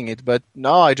liking it, but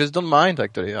no, I just don't mind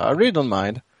actually. I really don't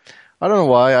mind. I don't know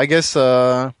why. I guess,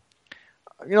 I'm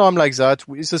like that.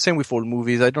 It's the same with all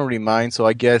movies. I don't really mind. So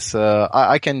I guess,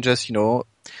 I can just,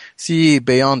 see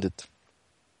beyond it.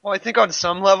 Well, I think on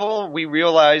some level we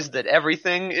realize that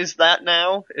everything is that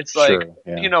now. It's like, Sure,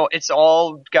 yeah. it's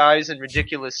all guys in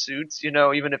ridiculous suits,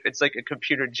 even if it's like a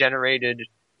computer generated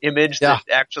image that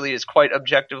actually is quite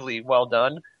objectively well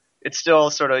done. It's still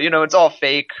sort of, it's all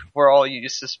fake. We're all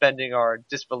just suspending our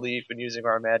disbelief and using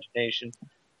our imagination.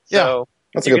 So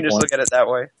That's a you good can just point. look at it that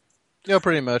way. Yeah,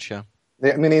 pretty much. Yeah.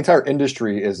 I mean, the entire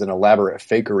industry is an elaborate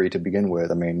fakery to begin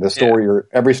with. I mean, the story,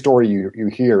 every story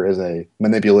you hear is a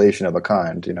manipulation of a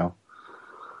kind,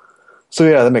 So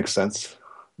yeah, that makes sense.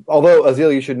 Although,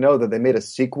 Azil, you should know that they made a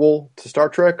sequel to Star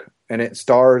Trek, and it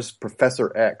stars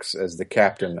Professor X as the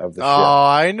captain of the ship. Oh,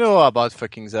 I know about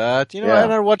fucking that. Yeah.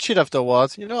 And I watch it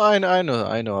afterwards. I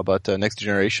know about Next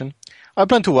Generation. I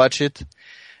plan to watch it.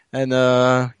 And,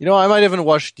 I might even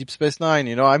watch Deep Space Nine,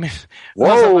 I mean.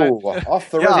 Whoa! Off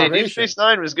the Yeah, reservation. Deep Space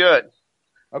Nine was good.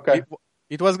 Okay.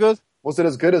 It was good? Was it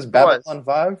as good as Babylon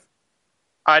 5?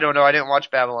 I don't know. I didn't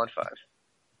watch Babylon 5.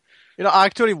 I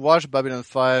actually watched Babylon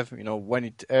 5, when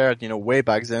it aired, way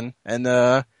back then. And,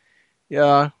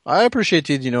 yeah, I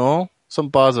appreciated,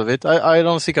 some parts of it. I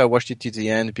don't think I watched it to the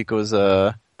end because,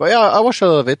 but yeah, I watched a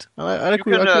lot of it.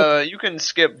 You can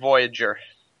skip Voyager.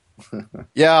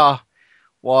 Yeah.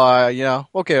 Why, yeah.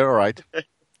 Okay, alright.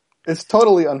 It's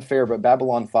totally unfair, but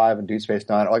Babylon 5 and Deep Space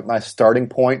Nine are like my starting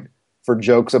point for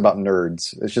jokes about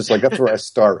nerds. It's just like, that's where I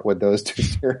start with those two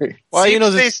series. Well, Deep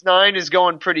Space Nine is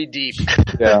going pretty deep.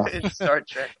 Yeah. In Star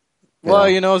Trek. Well,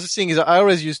 the thing is, I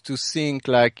always used to think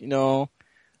like,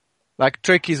 like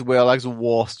Trekkies were like the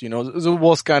worst, the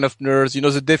worst kind of nerds,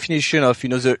 the definition of,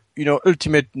 the,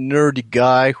 ultimate nerdy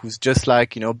guy who's just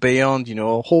like, beyond,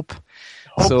 hope.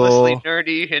 Hopelessly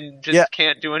nerdy and just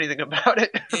can't do anything about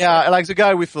it. Yeah, like the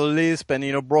guy with a lisp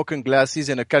and, broken glasses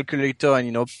and a calculator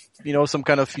and, some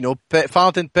kind of,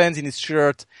 fountain pens in his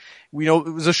shirt.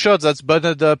 The shirt that's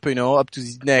buttoned up, up to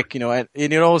his neck, and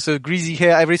the greasy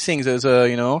hair, everything,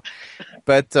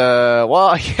 but,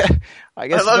 well, yeah, I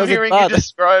guess. I love hearing you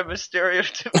describe a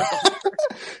stereotypical.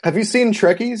 Have you seen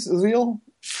Trekkies, Azil?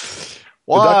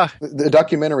 Well, the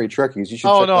documentary Trekkies. You should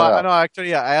check that out. No,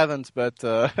 actually, I haven't, but,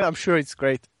 I'm sure it's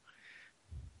great.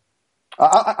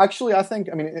 I think,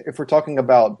 if we're talking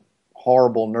about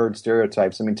horrible nerd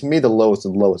stereotypes, to me, the lowest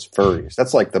of the lowest furries.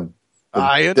 That's like the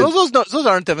those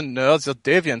aren't even nerds, they're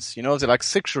deviants, they're like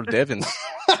sexual deviants.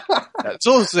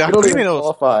 Those are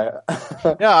criminals.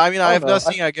 Yeah, I have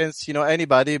nothing against,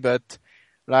 anybody, but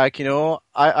like,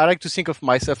 I like to think of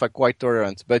myself as quite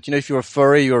tolerant, but if you're a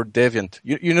furry, you're deviant.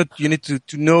 You need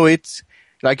to know it,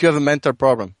 like you have a mental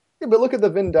problem. Yeah, but look at the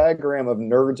Venn diagram of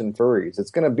nerds and furries.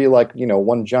 It's going to be like,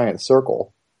 one giant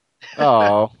circle.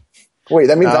 Oh. Wait,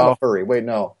 that means I'm a furry. Wait,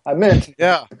 no. I meant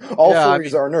all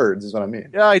furries are nerds is what I mean.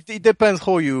 Yeah, it depends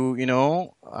how you,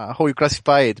 how you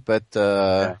classify it, but,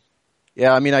 yeah,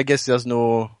 Yeah, I mean, I guess there's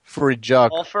no furry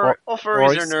jock. All furries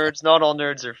are nerds. Not all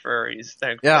nerds are furries.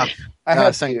 Thankfully. Yeah. I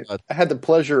God. had the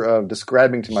pleasure of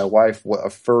describing to my wife what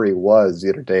a furry was the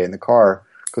other day in the car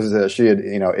because she had,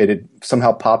 it had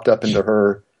somehow popped up into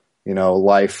her,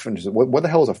 life, and she said, "What the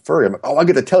hell is a furry?" I'm like, "Oh, I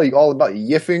get to tell you all about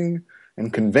yiffing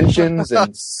and conventions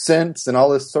and scents and all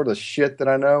this sort of shit that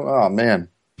I know." Oh man,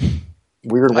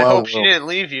 weird. I wild hope she world. didn't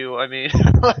leave you. I mean,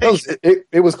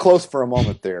 It was close for a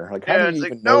moment there. Like, how do you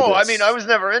even know this? I mean, I was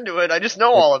never into it. I just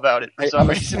know all about it for some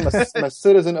reason. I'm a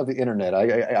citizen of the internet.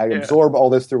 I absorb all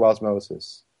this through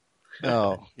osmosis.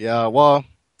 Oh, yeah. Well,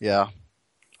 yeah.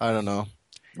 I don't know.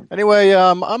 Anyway,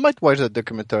 I might watch that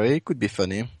documentary. It could be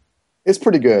funny. It's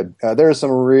pretty good. There are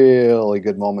some really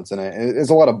good moments in it. There's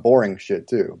a lot of boring shit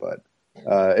too, but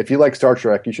if you like Star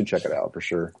Trek, you should check it out for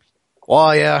sure.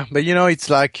 Well, yeah, but it's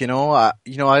like, I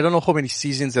don't know how many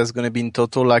seasons there's going to be in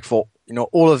total, like for,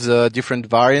 all of the different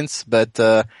variants, but,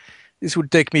 this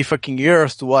would take me fucking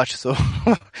years to watch, so,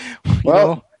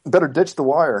 better ditch The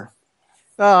Wire.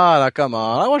 No, come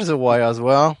on. I watch The Wire as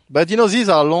well. But, these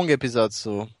are long episodes,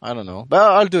 so I don't know. But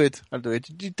I'll do it.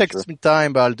 It takes me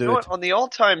time, but I'll do it. On the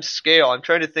all-time scale, I'm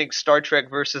trying to think Star Trek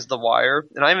versus The Wire,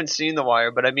 and I haven't seen The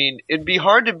Wire, but I mean, it'd be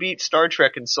hard to beat Star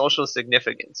Trek in social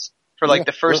significance for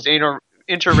the first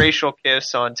interracial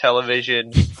kiss on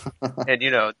television and,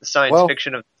 the science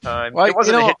fiction of the time. It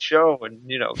wasn't a hit show,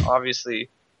 and, obviously...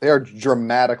 They are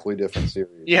dramatically different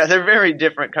series. Yeah, they're very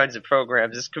different kinds of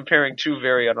programs. It's comparing two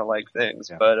very unlike things.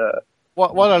 Yeah. But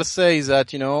what I'll say is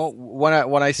that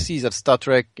when I see that Star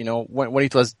Trek, when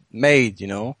it was made,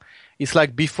 it's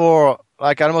like before,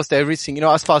 like almost everything,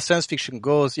 as far as science fiction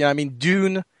goes. I mean,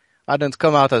 Dune hadn't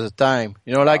come out at the time.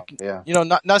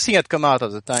 Nothing had come out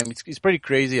at the time. It's pretty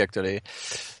crazy actually.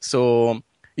 So.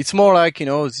 It's more like, it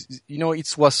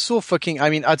was so fucking, I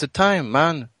mean, at the time,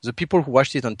 man, the people who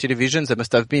watched it on television,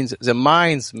 their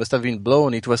minds must have been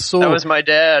blown. It was so... That was my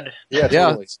dad. Yeah,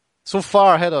 totally. So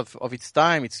far ahead of its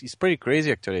time. It's pretty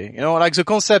crazy, actually. Like the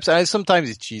concepts, and sometimes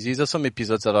it's cheesy. There's some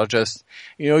episodes that are just,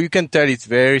 you can tell it's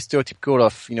very stereotypical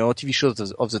of, TV shows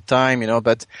of the time,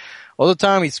 but all the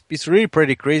time it's really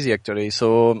pretty crazy, actually.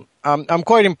 So, I'm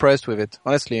quite impressed with it.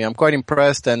 Honestly, I'm quite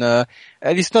impressed, and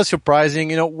it's not surprising,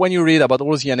 when you read about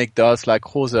all the anecdotes, like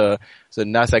how the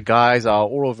NASA guys are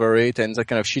all over it and that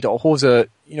kind of shit, or how the,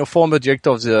 former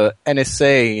director of the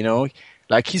NSA,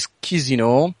 like he's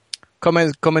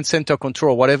command center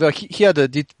control, whatever, he had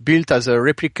it built as a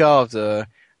replica of the,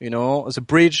 the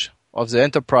bridge of the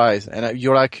Enterprise, and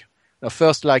you're like,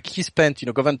 first, like he spent,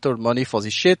 governmental money for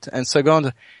this shit, and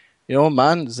second,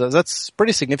 man, that's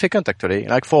pretty significant actually,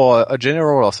 like for a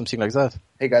general or something like that.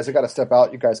 Hey guys, I gotta step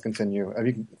out. You guys continue.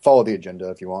 You can follow the agenda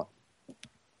if you want.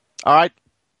 All right.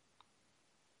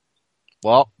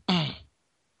 Well,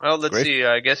 let's see.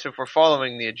 I guess if we're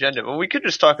following the agenda, we could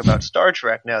just talk about Star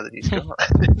Trek now that he's gone.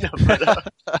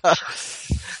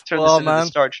 Turn this into the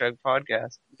Star Trek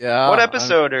podcast. Yeah. What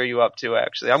episode are you up to,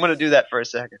 actually? I'm going to do that for a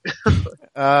second.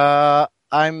 The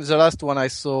last one I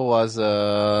saw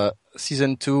was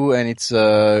season 2, and it's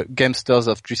Gamesters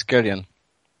of Triskelion.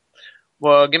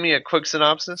 Well, give me a quick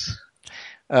synopsis.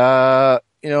 Kirk,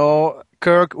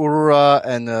 Uhura,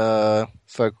 and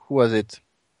who was it?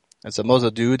 It's some other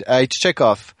dude. It's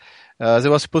Chekhov. They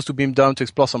were supposed to beam down to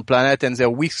explore some planet, and they're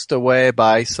whisked away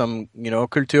by some,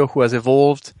 culture who has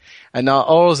evolved. And now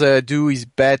all they do is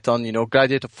bet on,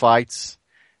 gladiator fights,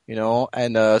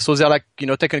 and so they're like,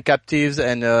 taken captives,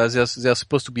 and they're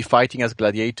supposed to be fighting as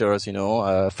gladiators,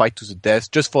 fight to the death,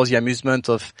 just for the amusement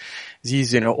of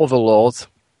these, overlords.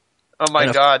 Oh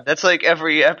my God, that's like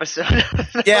every episode.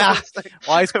 Yeah,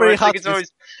 it's pretty hard. It's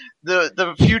always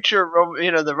the future.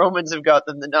 The Romans have got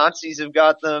them. The Nazis have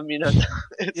got them.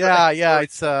 It's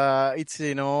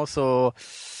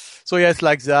so yeah, it's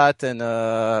like that, and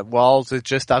they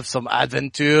just have some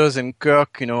adventures, and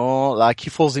Kirk, like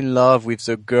he falls in love with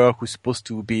the girl who's supposed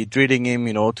to be drilling him,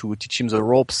 to teach him the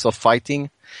ropes of fighting.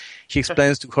 He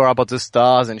explains to her about the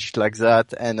stars and shit like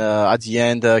that, and at the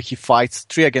end he fights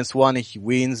 3 against 1 and he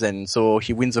wins, and so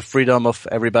he wins the freedom of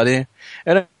everybody.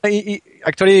 And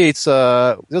actually it's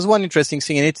there's one interesting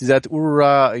thing in it, is that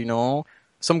Uhura,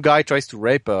 some guy tries to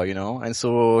rape her, and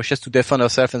so she has to defend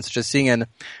herself and such a thing, and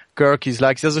Kirk is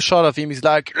like, there's a shot of him, he's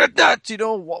like, that,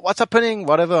 what's happening,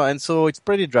 whatever, and so it's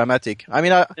pretty dramatic. I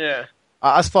mean,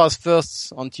 as far as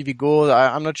firsts on TV goes,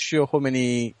 I'm not sure how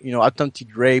many,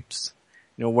 attempted rapes,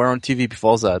 were on TV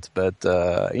before that, but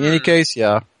in any case,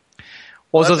 yeah.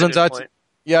 Other than that, point.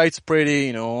 Yeah, it's pretty,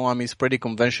 it's pretty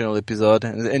conventional episode,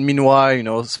 and meanwhile,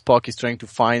 Spock is trying to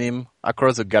find him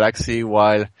across the galaxy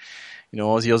while,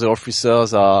 the other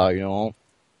officers are,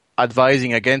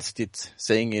 advising against it,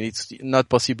 saying it's not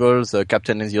possible. The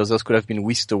captain and the others could have been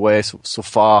whisked away so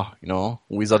far,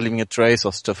 without leaving a trace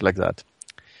or stuff like that.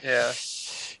 Yeah.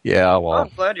 Yeah, well.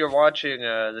 I'm glad you're watching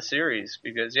the series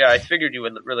because, I figured you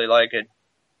would really like it.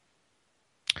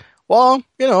 Well,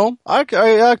 I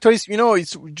actually,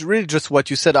 it's really just what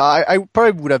you said. I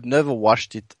probably would have never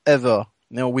watched it ever,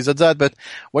 without that. But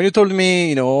when you told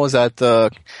me,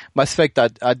 that Mass Effect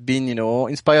had been,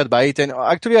 inspired by it, and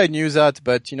actually I knew that,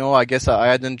 but I guess I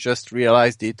hadn't just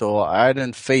realized it, or I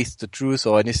hadn't faced the truth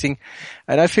or anything.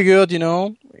 And I figured,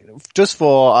 just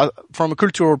from a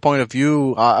cultural point of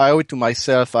view, I owe it to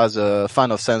myself as a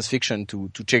fan of science fiction to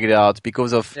check it out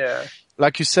because of. Yeah.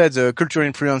 Like you said, the cultural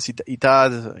influence it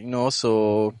had,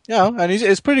 so yeah, and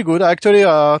it's pretty good. Actually,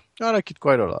 I like it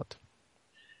quite a lot.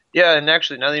 Yeah, and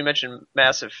actually, now that you mentioned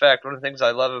Mass Effect, one of the things I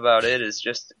love about it is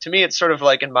just, to me, it's sort of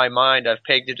like in my mind, I've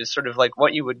pegged it as sort of like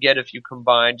what you would get if you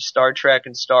combined Star Trek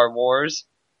and Star Wars.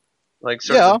 Like,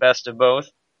 sort of the best of both.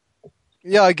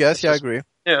 Yeah, I guess. I agree.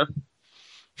 Yeah.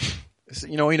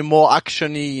 In a more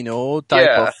actiony,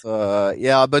 type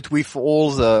of, but with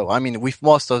all with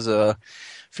most of the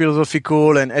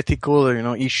philosophical and ethical,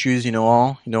 issues, in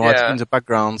the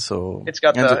background. So it's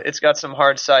got some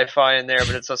hard sci-fi in there,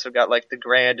 but it's also got like the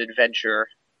grand adventure,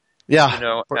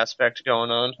 aspect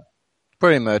going on.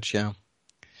 Pretty much, yeah.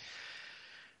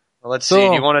 Well, let's see.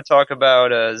 Do you want to talk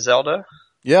about Zelda?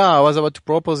 Yeah, I was about to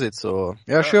propose it. So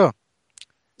yeah, sure.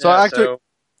 So yeah,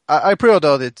 I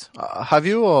pre-ordered it. Have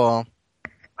you or?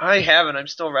 I haven't. I'm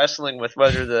still wrestling with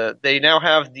whether they now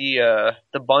have the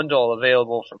bundle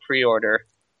available for pre-order.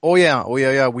 Oh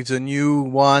yeah, with the new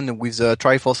one with the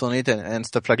Triforce on it and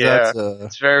stuff like that.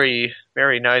 It's very,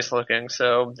 very nice looking.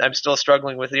 So I'm still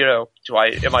struggling with, am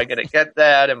I going to get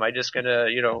that? Am I just going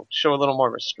to, show a little more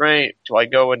restraint? Do I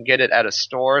go and get it at a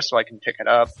store so I can pick it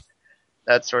up?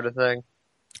 That sort of thing.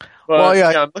 But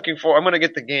I'm going to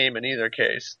get the game in either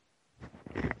case.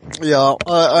 Yeah,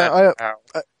 I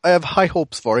have high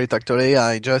hopes for it actually.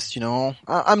 I just,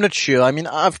 I'm not sure. I mean,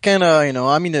 I've kind of,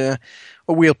 I'm in a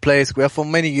weird place where for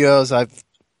many years I've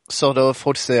sort of,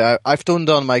 I've toned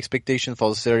down my expectation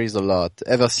for the series a lot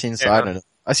ever since, I don't know.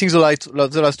 I think the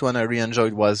last one I really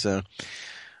enjoyed was,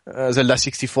 Zelda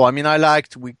 64. I mean, I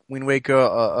liked Wind Waker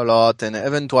a lot, and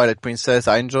even Twilight Princess,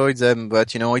 I enjoyed them,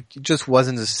 but it just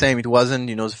wasn't the same. It wasn't,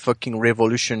 the fucking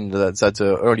revolution that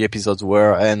the early episodes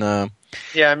were, and,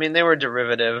 yeah, I mean, they were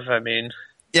derivative,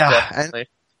 definitely.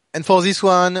 And for this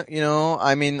one,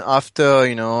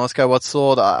 after, Skyward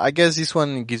Sword, I guess this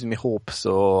one gives me hope.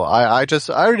 So I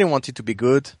really want it to be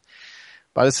good.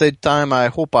 But at the same time, I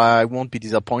hope I won't be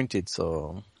disappointed.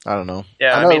 So I don't know.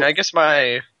 Yeah, I guess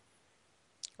my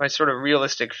sort of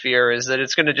realistic fear is that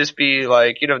it's going to just be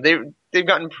like, they've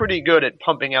gotten pretty good at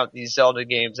pumping out these Zelda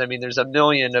games. I mean, there's a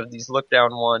million of these look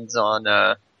down ones on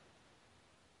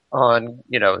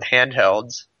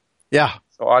handhelds. Yeah.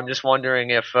 So I'm just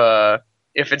wondering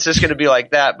if it's just going to be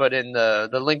like that, but in the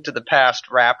Link to the Past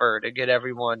wrapper to get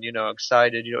everyone,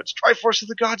 excited, it's Triforce of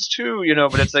the Gods too,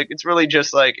 but it's like, it's really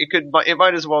just like, it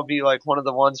might as well be like one of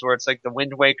the ones where it's like the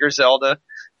Wind Waker Zelda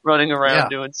running around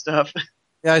doing stuff.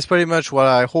 Yeah, it's pretty much what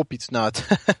I hope it's not.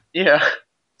 Yeah.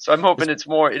 So I'm hoping it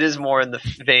is more in the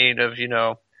vein of,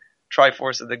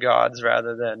 Triforce of the Gods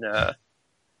rather than,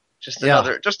 just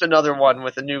another one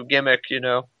with a new gimmick,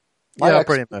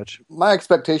 pretty much. My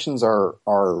expectations are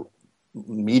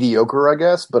mediocre, I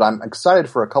guess, but I'm excited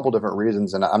for a couple different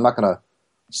reasons, and I'm not going to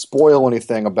spoil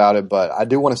anything about it, but I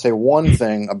do want to say one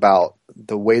thing about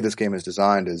the way this game is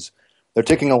designed is they're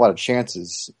taking a lot of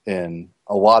chances in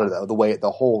a lot of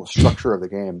the whole structure of the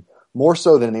game, more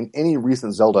so than in any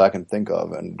recent Zelda I can think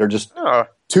of, and they're just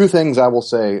two things I will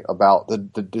say about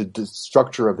the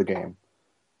structure of the game.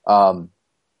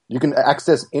 You can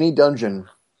access any dungeon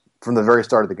from the very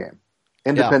start of the game,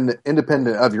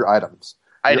 independent of your items.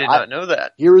 I did not know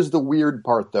that. Here is the weird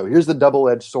part, though. Here's the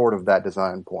double-edged sword of that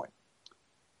design point.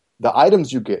 The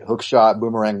items you get, hookshot,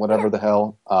 boomerang, whatever the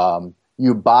hell,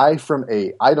 you buy from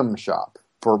a item shop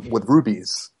with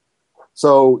rupees.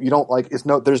 So you don't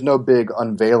there's no big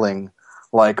unveiling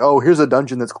like, oh, here's a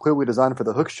dungeon that's clearly designed for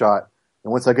the hookshot,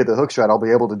 and once I get the hookshot, I'll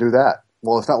be able to do that.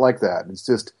 Well, it's not like that. It's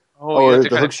just you have to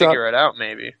kind of figure it out,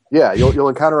 maybe. Yeah, you'll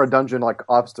encounter a dungeon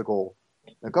obstacle.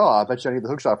 Like, I bet you I need the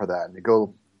hookshot for that. And you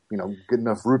go, get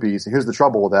enough rupees. And here's the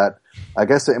trouble with that. I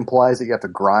guess it implies that you have to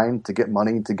grind to get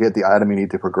money to get the item you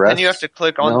need to progress. And you have to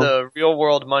click on the real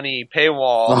world money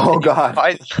paywall. Oh, God.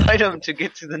 Buy the item to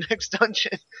get to the next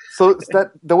dungeon. So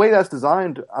the way that's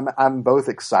designed, I'm both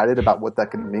excited about what that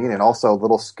can mean and also a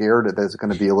little scared that it's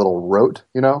going to be a little rote,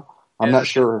 I'm not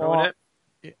sure. But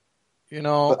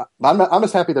I'm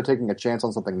just happy they're taking a chance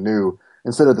on something new.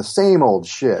 instead of the same old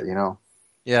shit, you know?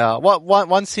 Yeah,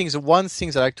 one thing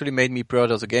that actually made me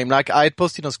pre-order the game, like I had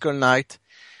posted on Skull Knight,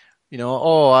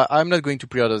 I'm not going to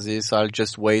pre-order this. I'll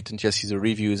just wait until I see the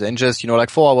reviews. And just, like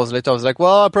 4 hours later, I was like,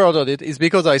 well, I pre-ordered it. It's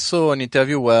because I saw an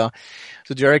interview where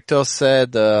the director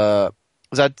said, that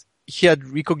he had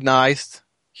realized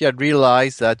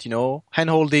that,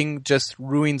 hand-holding just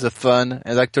ruins the fun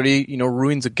and actually,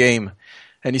 ruins the game.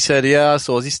 And he said, yeah,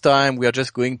 so this time we are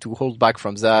just going to hold back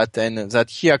from that. And that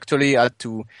he actually had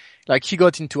to, he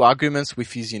got into arguments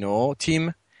with his,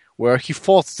 team where he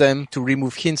forced them to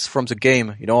remove hints from the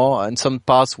game, and some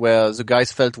parts where the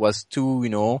guys felt was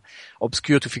too,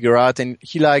 obscure to figure out. And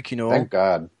he Thank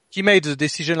God. He made the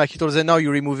decision, he told them, no, you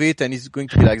remove it, and it's going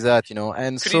to be like that,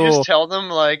 and Could you just tell them,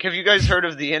 have you guys heard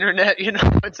of the internet,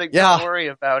 It's yeah. Don't worry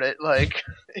about it,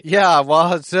 Yeah,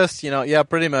 well, it's just, yeah,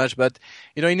 pretty much. But,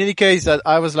 in any case, that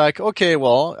I was like, okay,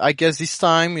 well, I guess this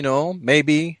time,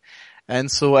 maybe. And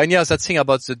yeah, that thing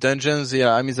about the dungeons,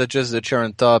 yeah, I mean, that's just the cherry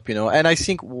on top, and I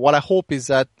think what I hope is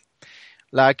that,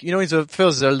 in the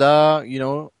first Zelda,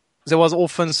 there was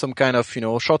often some kind of,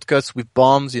 shortcuts with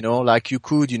bombs, you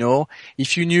could,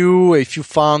 if you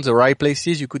found the right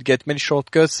places, you could get many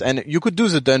shortcuts and you could do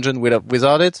the dungeon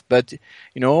without it, but,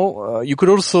 you could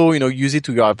also, use it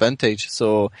to your advantage.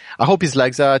 So I hope it's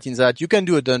like that in that you can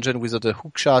do a dungeon without a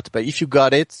hook shot, but if you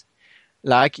got it,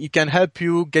 it can help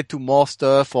you get to more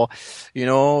stuff or,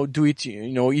 do it,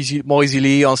 more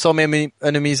easily. And some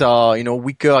enemies are,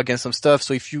 weaker against some stuff.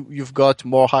 So if you've got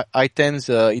more items,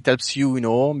 it helps you,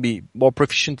 be more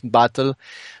proficient in battle.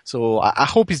 So I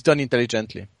hope it's done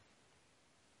intelligently.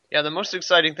 Yeah, the most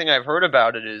exciting thing I've heard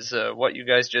about it is, what you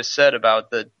guys just said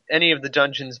about any of the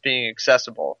dungeons being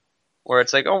accessible. Where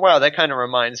it's like, oh wow, that kind of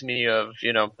reminds me of,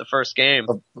 the first game.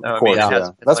 Of course, yeah.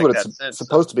 That's what it's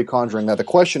supposed to be conjuring. Now the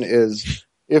question is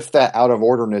if that out of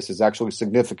orderness is actually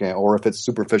significant or if it's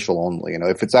superficial only.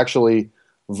 If it's actually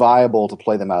viable to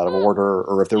play them out of order,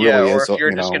 or if there really is. Or if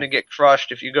you're just going to get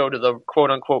crushed if you go to the quote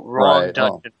unquote wrong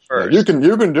dungeon first. Yeah,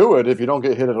 you can do it if you don't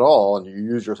get hit at all and you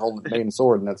use your whole main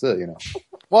sword and that's it.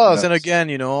 Well, then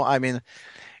again, I mean.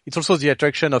 It's also the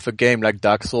attraction of a game like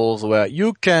Dark Souls where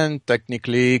you can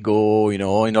technically go, in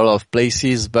a lot of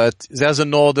places, but there's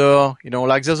an order,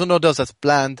 there's an order that's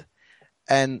planned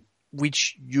and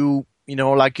which you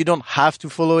don't have to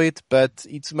follow it, but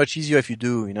it's much easier if you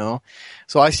do,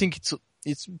 So I think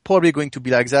it's probably going to be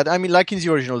like that. I mean, like in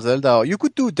the original Zelda, you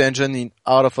could do dungeon in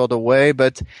out of other way,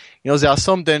 but, there are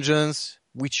some dungeons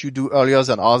which you do earlier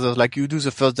than others, you do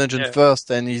the first dungeon first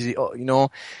and easy,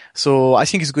 so I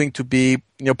think it's going to be,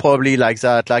 probably like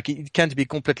that, it can't be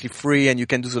completely free and you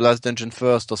can do the last dungeon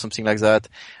first or something like that,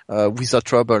 without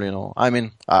trouble, I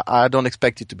mean, I don't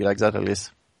expect it to be like that at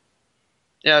least.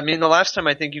 Yeah, I mean, the last time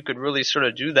I think you could really sort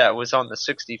of do that was on the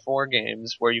 64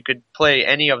 games where you could play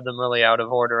any of them really out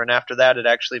of order, and after that it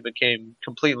actually became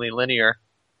completely linear.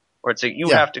 Where it's like, you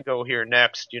have to go here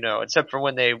next, except for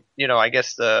when they, I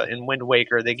guess in Wind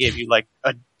Waker, they gave you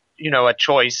a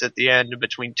choice at the end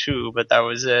between two, but that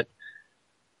was it.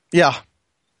 Yeah.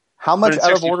 How much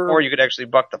out of order? You could actually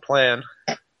buck the plan.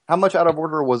 How much out of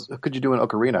order could you do in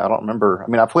Ocarina? I don't remember. I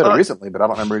mean, I played it recently, but I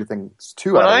don't remember anything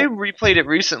too out of order. When I replayed it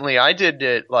recently, I did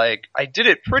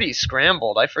it pretty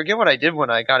scrambled. I forget what I did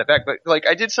when I got it back, but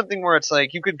I did something where it's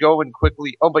you could go and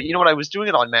quickly, but you know what? I was doing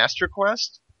it on Master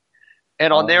Quest.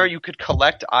 And on there, you could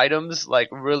collect items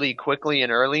really quickly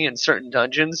and early in certain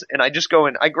dungeons. And I just go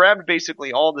and I grabbed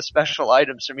basically all the special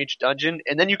items from each dungeon,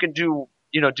 and then you can do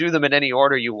them in any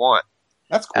order you want.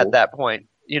 That's cool. At that point,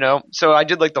 So I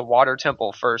did the water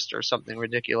temple first or something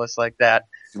ridiculous like that.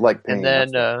 You like pain, and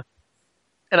then,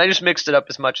 and I just mixed it up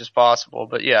as much as possible.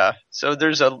 But yeah, so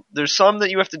there's some that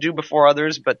you have to do before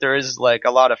others, but there is a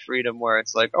lot of freedom where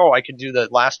it's oh, I can do the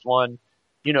last one,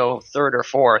 third or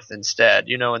fourth instead,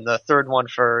 and the third one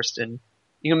first, and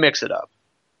you can mix it up.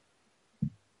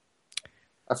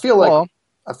 I feel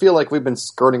like we've been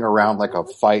skirting around a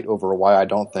fight over why I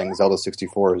don't think Zelda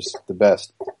 64 is the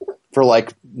best for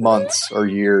months or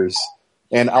years.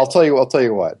 And I'll tell you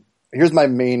what. Here's my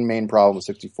main problem with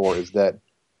 64 is that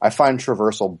I find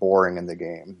traversal boring in the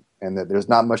game, and that there's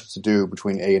not much to do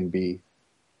between A and B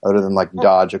other than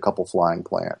dodge a couple flying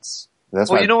plants. That's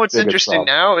well, what's interesting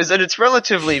now is that it's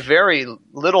relatively very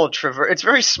little it's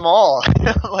very small,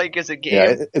 as a game.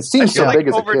 Yeah, it seems so big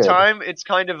as a kid. Over time, it's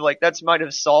kind of that might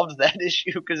have solved that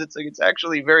issue because it's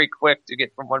actually very quick to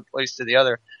get from one place to the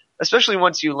other, especially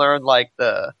once you learn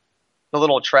the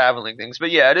little traveling things.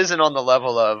 But yeah, it isn't on the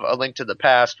level of A Link to the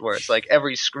Past where it's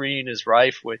every screen is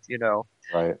rife with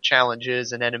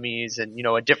challenges and enemies and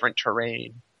a different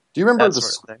terrain. Do you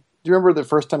remember the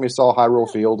first time you saw Hyrule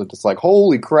Field and it's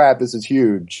holy crap, this is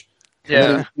huge? And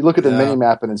then Yeah. you look at the Yeah. mini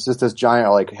map, and it's just this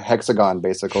giant like hexagon,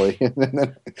 basically. And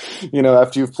then,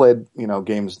 after you've played,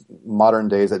 games modern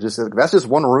days, that's just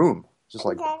one room. Just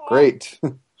like great.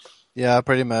 Yeah,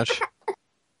 pretty much.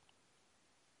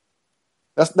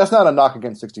 That's not a knock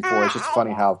against 64. It's just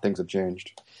funny how things have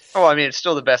changed. Oh, I mean, it's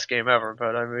still the best game ever,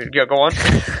 but I mean, yeah, go on.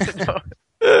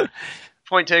 No.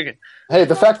 Point taken. Hey,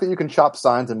 the fact that you can chop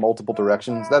signs in multiple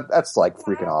directions, that's like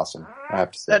freaking awesome, I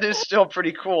have to say. That is still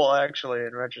pretty cool, actually,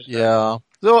 in retrospect. Yeah.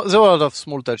 There are a lot of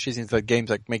small touches in the games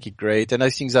that make it great. And I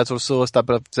think that's also a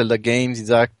staple of Zelda games, is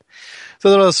that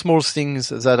so there are small things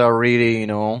that are really,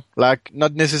 like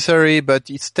not necessary, but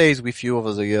it stays with you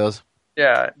over the years.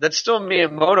 Yeah, that's still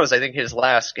Miyamoto's, I think, his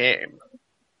last game.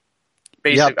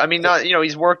 Basically, I mean, not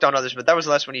he's worked on others, but that was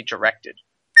the last one he directed.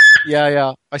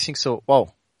 Yeah, I think so.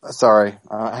 Wow. Sorry,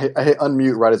 I hit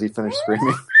unmute right as he finished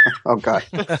screaming. Oh god.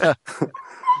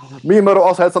 Miyamoto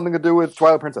also had something to do with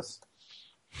Twilight Princess.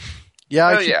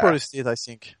 Yeah, Oh, he yeah. produced it, I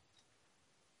think.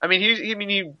 I mean,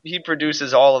 he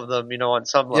produces all of them, on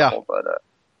some level, but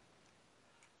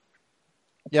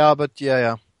Yeah, but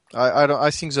yeah.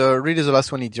 I think really the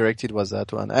last one he directed was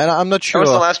that one. And I'm not that sure. was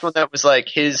the last one that was like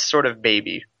his sort of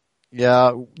baby.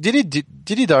 Yeah. Did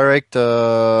he direct,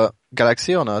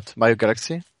 Galaxy or not? Mario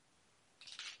Galaxy?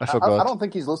 I forgot. I don't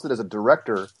think he's listed as a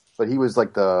director, but he was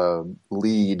like the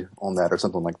lead on that or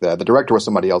something like that. The director was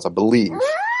somebody else, I believe.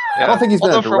 Yeah. I don't think he's been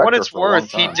a Although director for what it's for a long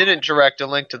worth, he time. didn't direct A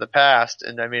Link to the Past,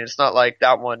 and I mean, it's not like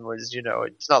that one was,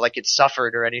 it's not like it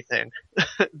suffered or anything.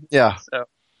 Yeah. So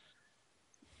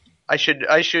I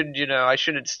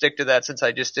shouldn't stick to that since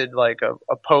I just did like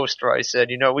a post where I said,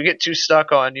 we get too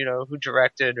stuck on, who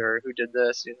directed or who did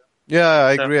this, Yeah,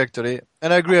 I agree actually.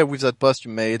 And I agree with that post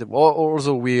you made.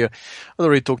 Also, we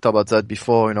already talked about that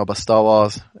before, about Star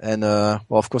Wars. And,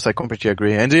 of course I completely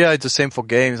agree. And yeah, it's the same for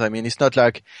games. I mean, it's not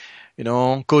like,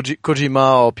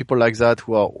 Kojima or people like that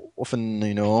who are often,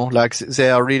 like they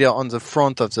are really on the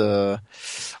front on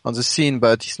the scene,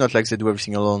 but it's not like they do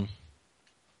everything alone.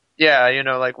 Yeah,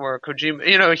 like where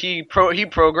Kojima, he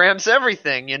programs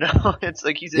everything, it's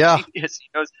like he's a genius. He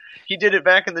knows, he did it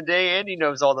back in the day and he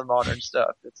knows all the modern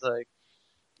stuff. It's like,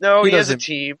 no, he has a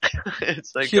team.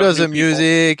 It's like, he does the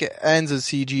music and the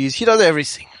CGs. He does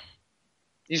everything.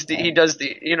 He does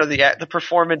the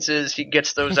performances. He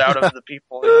gets those out of the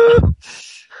people.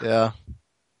 Yeah.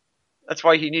 That's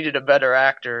why he needed a better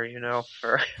actor,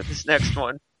 for this next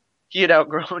one. He had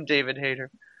outgrown David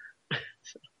Hayter.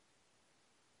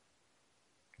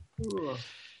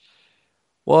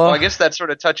 Well, I guess that sort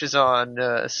of touches on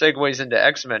segues into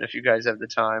X-Men if you guys have the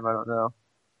time. I don't know.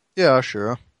 Yeah,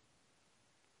 sure.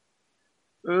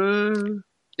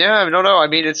 Yeah, I don't know. I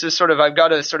mean, it's just sort of, I've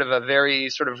got a sort of a very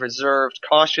sort of reserved,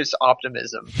 cautious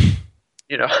optimism,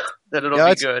 that it'll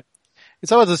be good.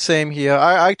 It's about the same here.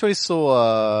 I actually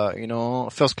saw,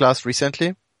 First Class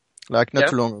recently, like not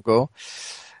too long ago.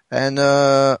 And,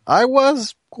 I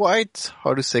was quite,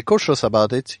 cautious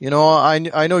about it.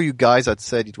 I know you guys had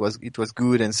said it was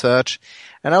good and such,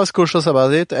 and I was cautious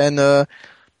about it, and,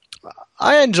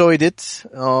 I enjoyed it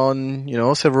on,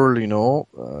 several,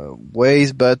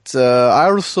 ways, but,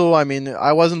 I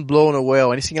wasn't blown away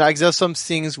or anything. Like, there's some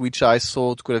things which I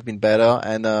thought could have been better,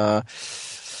 and,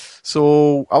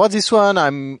 so about this one,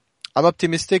 I'm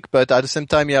optimistic, but at the same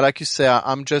time, like you say,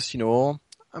 I'm just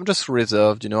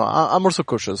reserved, I'm also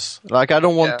cautious. Like, I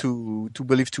don't want to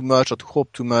believe too much or to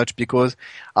hope too much because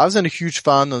I wasn't a huge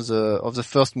fan of the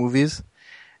first movies.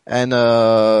 And,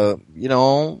 I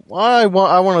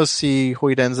want to see who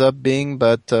it ends up being,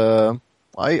 but,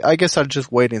 I guess I'll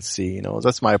just wait and see,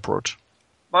 that's my approach.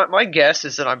 My guess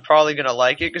is that I'm probably gonna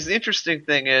like it because the interesting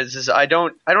thing is I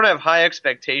don't have high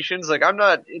expectations. Like I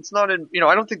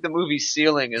don't think the movie's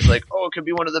ceiling is like, oh, it could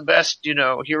be one of the best,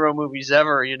 hero movies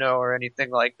ever, or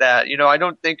anything like that. I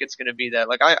don't think it's gonna be that.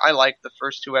 Like I like the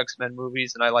first two X-Men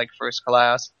movies and I like First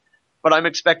Class, but I'm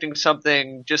expecting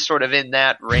something just sort of in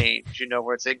that range,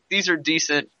 where it's like, these are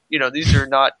decent, these are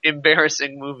not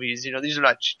embarrassing movies, these are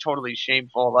not totally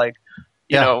shameful, like,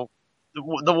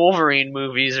 the Wolverine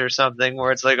movies or something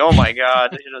where it's like, oh my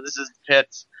god, this is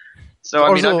pits. So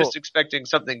I mean, I'm just expecting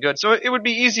something good. So it would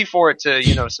be easy for it to,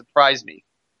 surprise me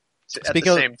at the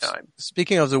same time.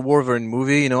 Speaking of the Wolverine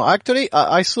movie, actually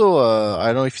I saw, I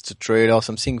don't know if it's a trailer or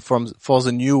something for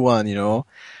the new one,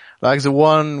 like the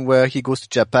one where he goes to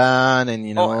Japan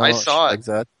and, I saw it. Like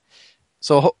that.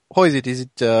 So how is it? Is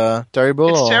it, terrible?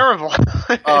 It's terrible.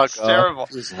 It's terrible.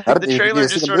 The trailer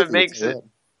just sort of makes it.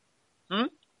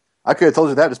 I could have told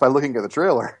you that just by looking at the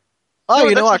trailer. Oh,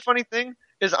 that's the funny thing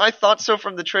is I thought so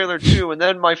from the trailer too, and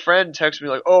then my friend texted me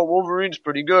like, "Oh, Wolverine's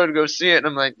pretty good. Go see it." And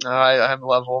I'm like, "I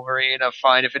love Wolverine. I'm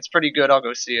fine. If it's pretty good, I'll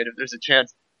go see it if there's a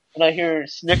chance." and I hear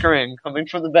snickering coming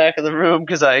from the back of the room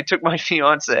because I took my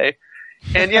fiance.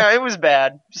 And yeah, it was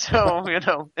bad. So,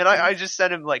 and I just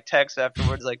sent him like text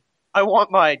afterwards, like, I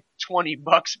want my $20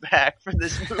 back for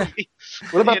this movie.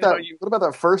 What about What about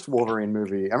that first Wolverine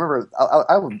movie? I remember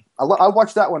I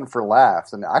watched that one for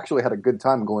laughs, and I actually had a good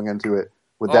time going into it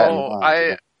with that in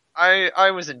mind.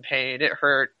 I was in pain. It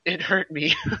hurt. It hurt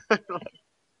me.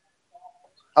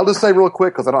 I'll just say real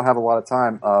quick because I don't have a lot of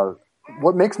time.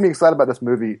 What makes me excited about this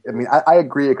movie? I mean, I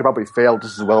agree it could probably fail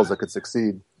just as well as it could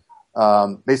succeed,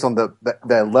 based on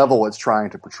the level it's trying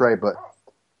to portray. But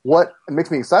what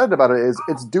makes me excited about it is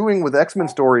it's doing with the X-Men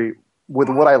story with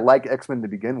what I like X-Men to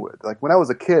begin with. Like when I was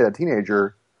a kid, a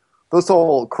teenager, those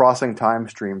whole crossing time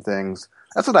stream things.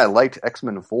 That's what I liked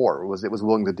X-Men for. It was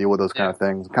willing to deal with those kind of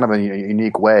things, kind of in a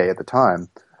unique way at the time.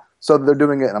 So they're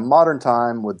doing it in a modern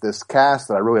time with this cast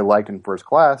that I really liked in First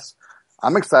Class.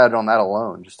 I'm excited on that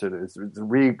alone, just to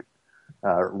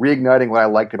reigniting what I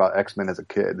liked about X-Men as a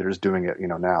kid. They're just doing it,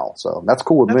 now. So that's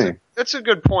cool with me. That's a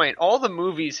good point. All the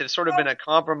movies have sort of been a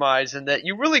compromise in that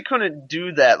you really couldn't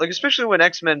do that. Like, especially when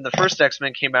the first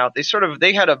X-Men came out,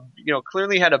 they had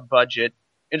clearly had a budget.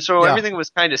 And so everything was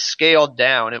kind of scaled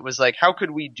down. It was like, how could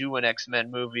we do an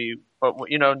X-Men movie? But,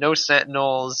 no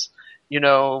Sentinels.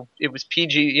 It was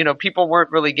PG, people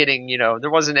weren't really getting, there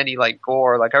wasn't any like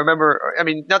gore. Like I remember,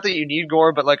 not that you need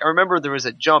gore, but like I remember there was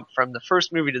a jump from the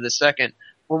first movie to the second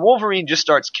where Wolverine just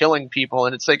starts killing people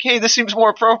and it's like, hey, this seems more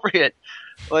appropriate.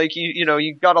 Like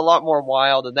you got a lot more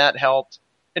wild and that helped.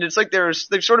 And it's like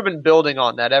they've sort of been building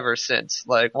on that ever since.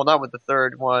 Like, well, not with the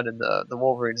third one and the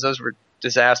Wolverines, those were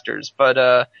disasters.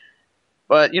 But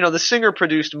the Singer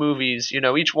produced movies,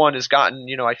 each one has gotten,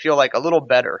 I feel like a little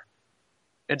better.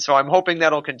 And so I'm hoping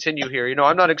that'll continue here.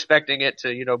 I'm not expecting it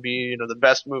to, be, the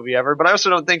best movie ever, but I also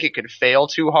don't think it could fail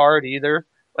too hard either.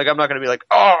 Like, I'm not going to be like,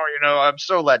 oh, I'm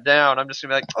so let down. I'm just going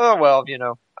to be like, oh, well,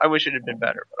 I wish it had been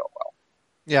better, but oh well.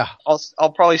 Yeah.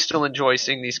 I'll probably still enjoy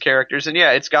seeing these characters. And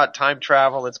yeah, it's got time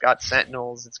travel. It's got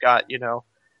Sentinels. It's got,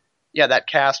 that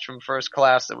cast from First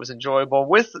Class that was enjoyable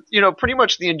with, pretty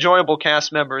much the enjoyable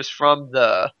cast members from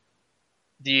the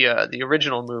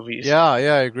original movies. Yeah, I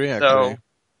agree, actually. So,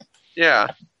 yeah.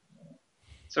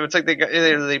 So it's like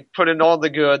they put in all the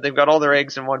good, they've got all their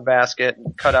eggs in one basket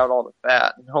and cut out all the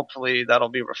fat, and hopefully that'll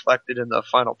be reflected in the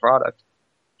final product.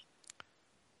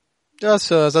 Yeah,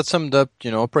 so that summed up,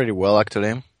 pretty well,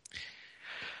 actually.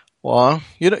 Well,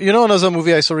 another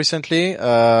movie I saw recently,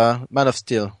 Man of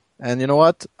Steel. And you know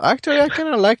what? Actually, I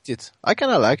kind of liked it.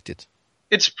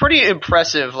 It's pretty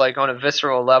impressive, like on a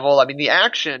visceral level. I mean, the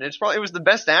action, it was the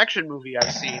best action movie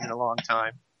I've seen in a long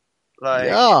time. Like,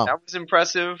 that was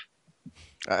impressive.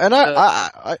 And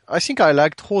I think I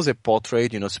liked how they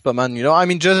portrayed, Superman, I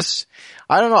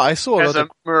don't know, I saw a lot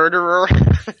of murderer.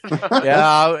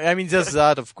 Yeah, there's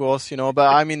that, of course,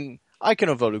 but I can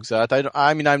overlook that.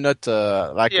 I'm not,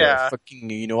 a fucking,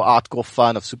 hardcore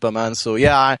fan of Superman, so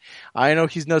yeah, I know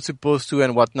he's not supposed to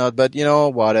and whatnot, but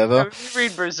whatever. You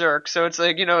read Berserk, so it's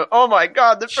like, oh my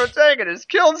god, the protagonist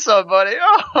killed somebody.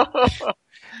 Oh.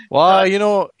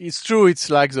 Well, it's true. It's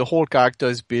like the whole character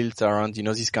is built around,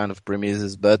 these kind of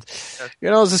premises. But,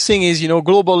 the thing is,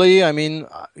 globally,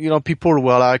 people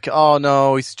were like, oh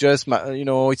no, it's just,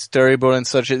 it's terrible and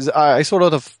such. I saw a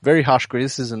lot of very harsh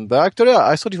criticism, but actually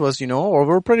I thought it was,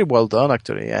 overall pretty well done,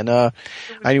 actually. And,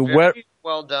 very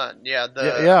well done. Yeah,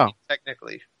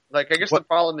 technically. Like, I guess the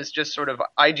problem is just sort of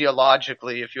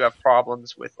ideologically if you have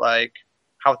problems with, like,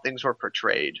 how things were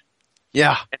portrayed.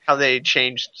 Yeah. And how they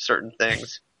changed certain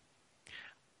things.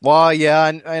 Well, yeah,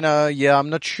 and I'm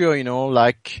not sure,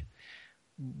 like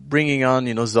bringing on,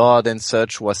 Zod and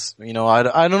such was, I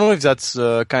don't know if that's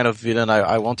the kind of villain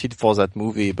I wanted for that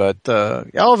movie, but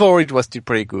overall it was still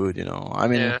pretty good,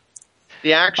 Yeah.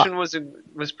 The action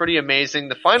was pretty amazing.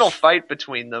 The final fight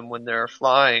between them when they're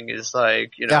flying is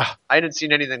like, I hadn't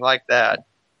seen anything like that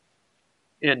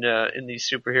in these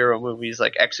superhero movies,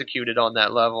 like executed on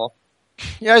that level.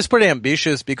 Yeah, it's pretty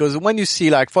ambitious because when you see,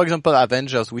 like, for example,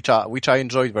 Avengers, which I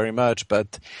enjoyed very much,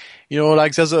 but,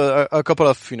 like there's a couple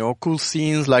of, cool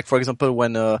scenes, like, for example,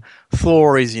 when,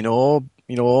 Thor is,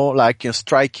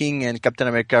 striking and Captain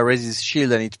America raises his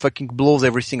shield and it fucking blows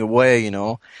everything away,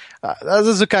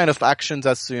 that's the kind of action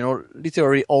that's,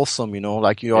 literally awesome,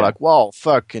 like you're like, wow,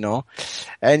 fuck,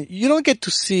 and you don't get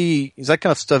to see that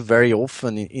kind of stuff very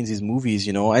often in these movies,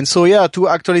 and so yeah, to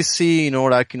actually see,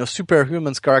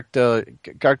 superhumans characters,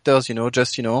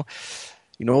 just,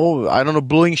 I don't know,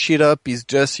 blowing shit up is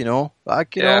just,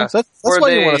 that's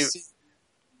what you want to see.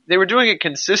 They were doing it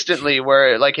consistently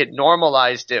where like it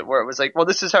normalized it, where it was like, well,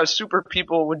 this is how super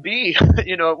people would be.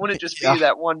 It wouldn't just be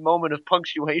that one moment of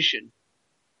punctuation.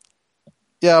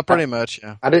 Yeah, pretty much.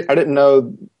 Yeah. I didn't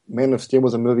know Man of Steel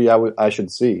was a movie I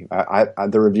should see.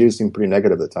 The reviews seemed pretty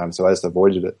negative at the time, so I just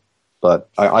avoided it. But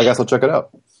I guess I'll check it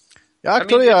out. Yeah,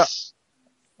 actually,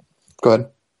 Go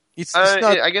ahead. it's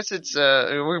not. I guess it's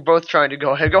we're both trying to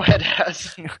go ahead. Go ahead,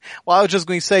 Az. Well, I was just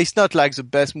going to say it's not like the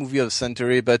best movie of the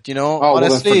century, but Honestly,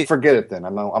 honestly, forget it then.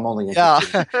 I'm only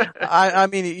interested. yeah. I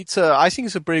mean, I think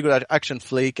it's a pretty good action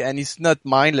flick, and it's not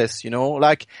mindless.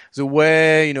 Like the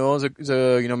way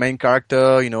the main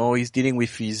character he's dealing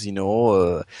with his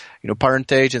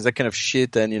parentage and that kind of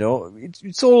shit, and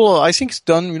it's all. I think it's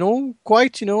done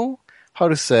quite how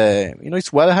to say,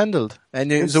 it's well handled, and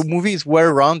the movie is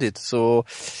well rounded. So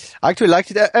I actually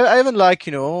liked it. I even like,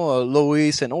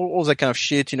 Lois and all that kind of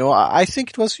shit. I think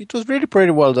it was really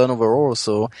pretty well done overall.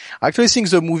 So I actually think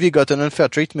the movie got an unfair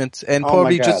treatment, and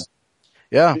probably just.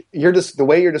 Yeah. The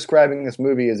way you're describing this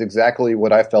movie is exactly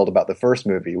what I felt about the first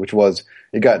movie, which was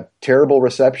it got terrible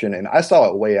reception, and I saw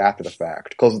it way after the fact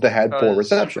because it had poor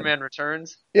reception. Superman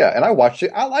Returns? Yeah, and I watched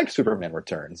it. I like Superman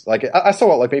Returns. Like I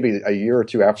saw it like maybe a year or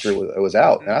two after it was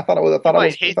out, and I thought it was. I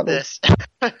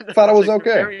thought it was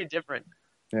okay. Very different.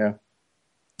 Yeah.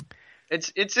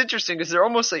 It's interesting because they're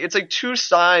almost like it's like two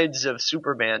sides of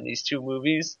Superman. These two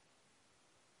movies.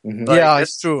 Mm-hmm. Yeah,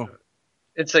 it's true.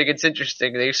 It's like it's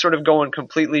interesting. They sort of go in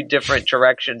completely different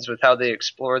directions with how they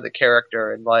explore the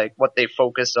character and like what they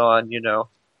focus on.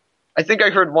 I think I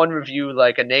heard one review,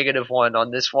 like a negative one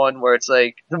on this one, where it's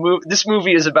like this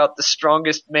movie is about the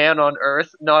strongest man on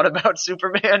Earth, not about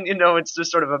Superman. It's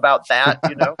just sort of about that.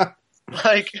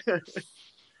 Like,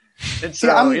 and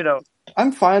so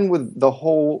I'm fine with the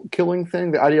whole killing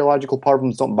thing. The ideological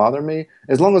problems don't bother me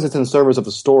as long as it's in service of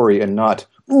the story and not,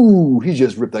 ooh, he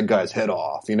just ripped that guy's head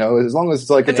off. As long as it's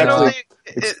like it's actually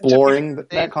exploring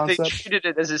that concept. They treated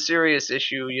it as a serious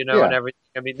issue, and everything.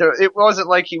 I mean, it wasn't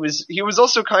like he was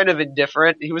also kind of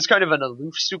indifferent. He was kind of an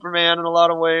aloof Superman in a lot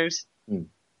of ways,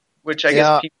 which I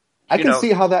guess people. I can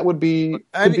see how that would be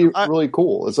really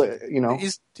cool. It's like,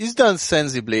 It's done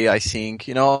sensibly, I think.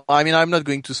 I mean, I'm not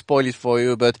going to spoil it for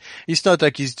you, but it's not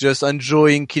like he's just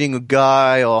enjoying killing a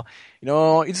guy or,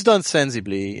 it's done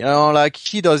sensibly. Like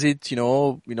he does it,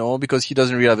 because he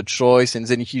doesn't really have a choice and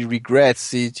then he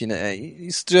regrets it.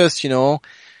 It's just,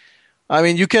 I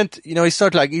mean, you can't, it's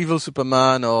not like evil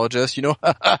Superman or just,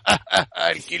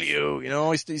 I'll kill you.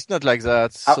 It's not like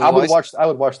that. So I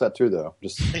would watch that too, though.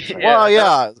 Just well,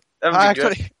 yeah.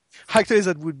 Actually,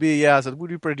 that would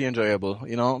be pretty enjoyable,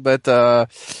 but, I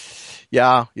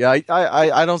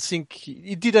don't think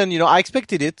it didn't, I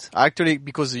expected it actually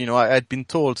because, I had been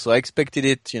told, so I expected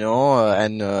it,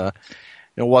 and,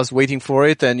 was waiting for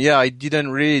it. And it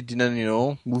didn't,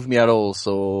 move me at all.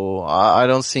 So I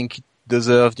don't think it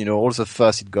deserved, all the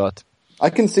fuss it got.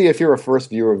 I can see if you're a first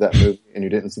viewer of that movie and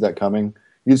you didn't see that coming,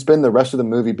 you'd spend the rest of the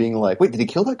movie being like, wait, did he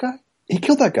kill that guy? He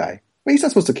killed that guy. Wait, he's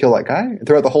not supposed to kill that guy. And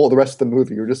throughout the rest of the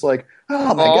movie, you're just like,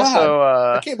 oh my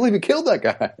God, I can't believe he killed that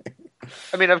guy.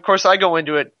 I mean, of course, I go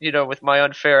into it, with my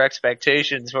unfair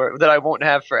expectations that I won't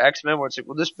have for X-Men, where it's like,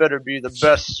 well, this better be the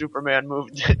best Superman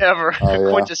movie ever,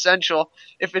 quintessential.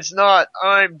 If it's not,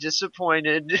 I'm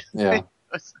disappointed. Yeah.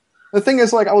 The thing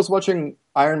is, like, I was watching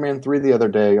Iron Man 3 the other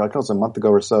day, like it was a month ago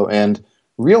or so, and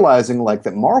realizing like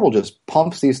that Marvel just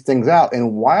pumps these things out.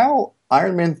 And while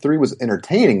Iron Man 3 was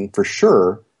entertaining for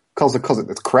sure, because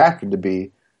it's crafted to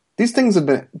be, these things have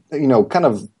been, kind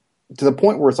of to the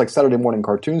point where it's like Saturday morning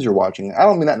cartoons you're watching. I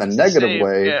don't mean that in a negative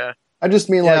way. Yeah. I just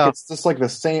mean like it's just like the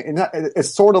same.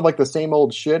 It's sort of like the same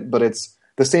old shit, but it's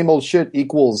the same old shit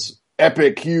equals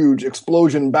epic, huge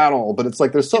explosion battle. But it's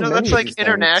like there's so many. That's of like these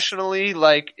internationally, things.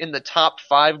 Like in the top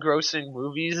 5 grossing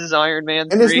movies is Iron Man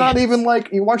 3. And it's not even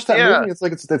like you watch that movie. It's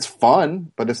like it's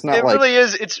fun, but it's not. It really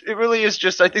is. It really is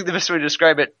just. I think the best way to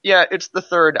describe it. Yeah, it's the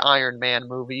third Iron Man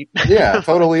movie. Yeah, it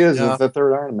totally is. Yeah. It's the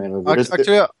third Iron Man movie.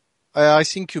 Actually, I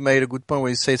think you made a good point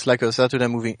when you say it's like a Saturday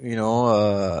movie,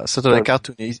 Saturday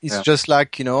cartoon. It's just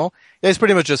like, it's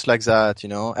pretty much just like that,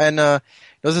 And,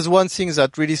 there's one thing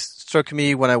that really struck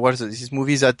me when I watched this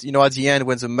movie is that, at the end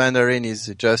when the Mandarin is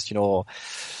just,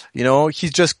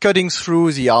 he's just cutting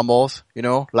through the armors,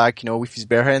 with his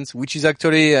bare hands, which is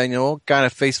actually, kind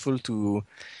of faithful to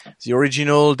the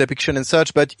original depiction and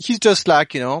such, but he's just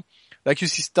like, like you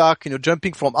see Stark,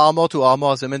 jumping from armor to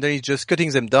armor, the Mandarin is just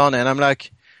cutting them down, and I'm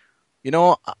like,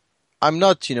 I'm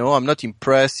not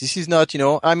impressed. This is not,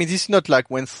 this is not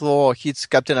like when Thor hits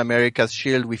Captain America's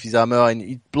shield with his hammer and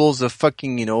it blows the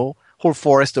fucking, whole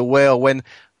forest away, or when,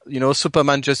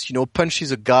 Superman just,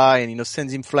 punches a guy and,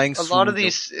 sends him flying through. A lot of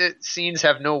these scenes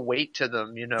have no weight to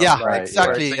them, Yeah, like,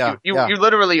 exactly, like you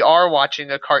literally are watching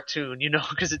a cartoon,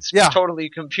 because it's totally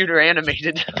computer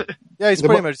animated. Yeah, it's The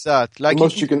pretty mo- much that. Like,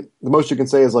 the most you can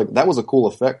say is like that was a cool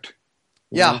effect.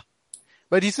 You yeah. know?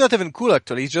 But it's not even cool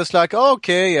actually. It's just like, oh,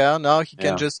 okay, yeah, now he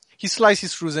can Yeah. he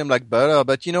slices through them like butter.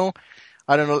 But you know,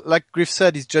 I don't know, like Griff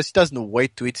said, it has no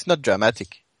weight to it. It's not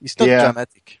dramatic. It's not Yeah.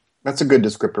 dramatic. That's a good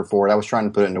descriptor for it. I was trying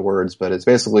to put it into words, but it's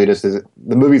basically just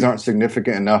the movies aren't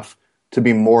significant enough to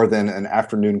be more than an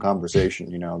afternoon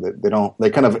conversation. You know, they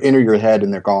kind of enter your head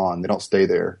and they're gone. They don't stay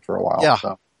there for a while. Yeah.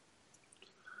 So.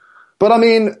 But I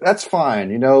mean, that's fine.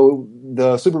 You know,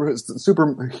 the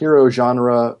superhero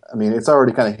genre, I mean, it's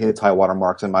already kind of hit its high water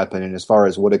marks in my opinion as far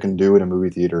as what it can do in a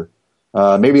movie theater.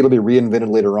 Maybe it'll be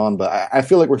reinvented later on, but I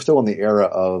feel like we're still in the era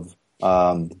of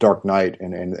Dark Knight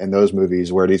and those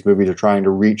movies where these movies are trying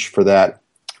to reach for that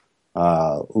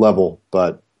level,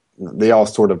 but they all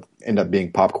sort of end up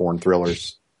being popcorn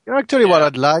thrillers. You know, actually, what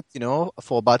I'd like, you know,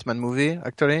 for a Batman movie,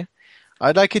 actually,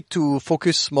 I'd like it to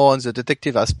focus more on the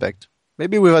detective aspect.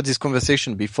 Maybe we've had this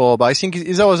conversation before, but I think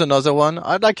if there was another one,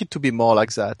 I'd like it to be more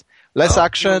like that. Less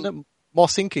action, more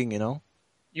thinking, you know.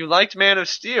 You liked Man of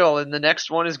Steel, and the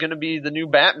next one is going to be the new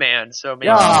Batman. So maybe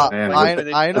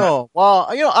I know. Well,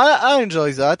 you know, I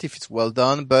enjoy that if it's well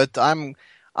done, but I'm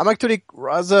actually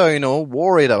rather, you know,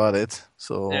 worried about it.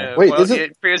 So wait,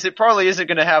 because it probably isn't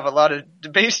going to have a lot of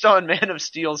based on Man of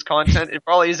Steel's content. It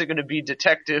probably isn't going to be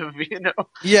detective, you know.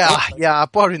 Yeah,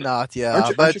 probably not.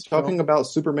 Yeah, aren't you talking about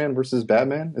Superman versus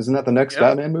Batman? Isn't that the next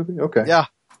Batman movie? Okay, yeah,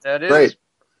 that is great.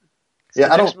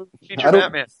 I don't.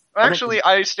 Batman. Actually,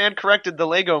 I stand corrected. The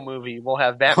Lego movie will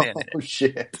have Batman in it. Oh,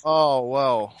 shit. Oh,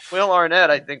 wow. Will Arnett,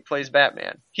 I think, plays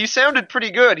Batman. He sounded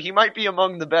pretty good. He might be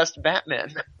among the best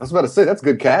Batman. I was about to say, that's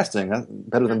good casting. That's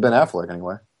better than Ben Affleck,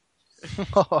 anyway. He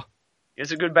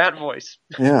has a good bat voice.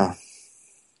 Yeah.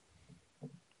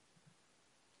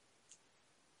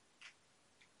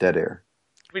 Dead air.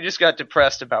 We just got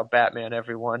depressed about Batman,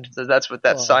 everyone. So that's what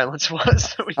that silence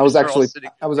was. I was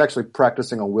actually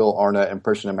practicing a Will Arnett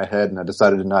impression in my head, and I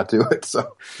decided to not do it.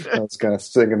 So I was kind of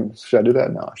thinking, should I do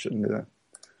that? No, I shouldn't do that.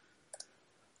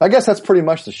 I guess that's pretty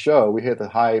much the show. We hit the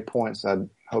high points I'd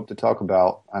hope to talk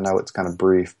about. I know it's kind of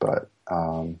brief, but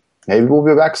maybe we'll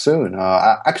be back soon.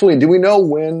 Actually, do we know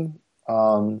when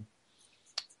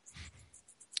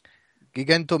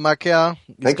Gigantomakhia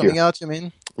is coming out, you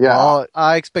mean? Yeah.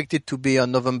 I expect it to be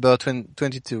on November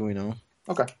 22, you know.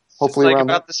 Okay. Hopefully it's like around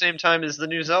about the same time as the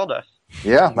new Zelda.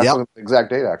 Yeah, that's the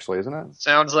exact date, actually, isn't it?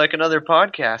 Sounds like another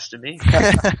podcast to me.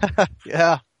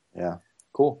 Yeah. Yeah.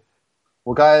 Cool.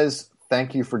 Well, guys,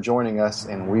 thank you for joining us,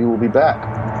 and we will be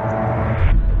back.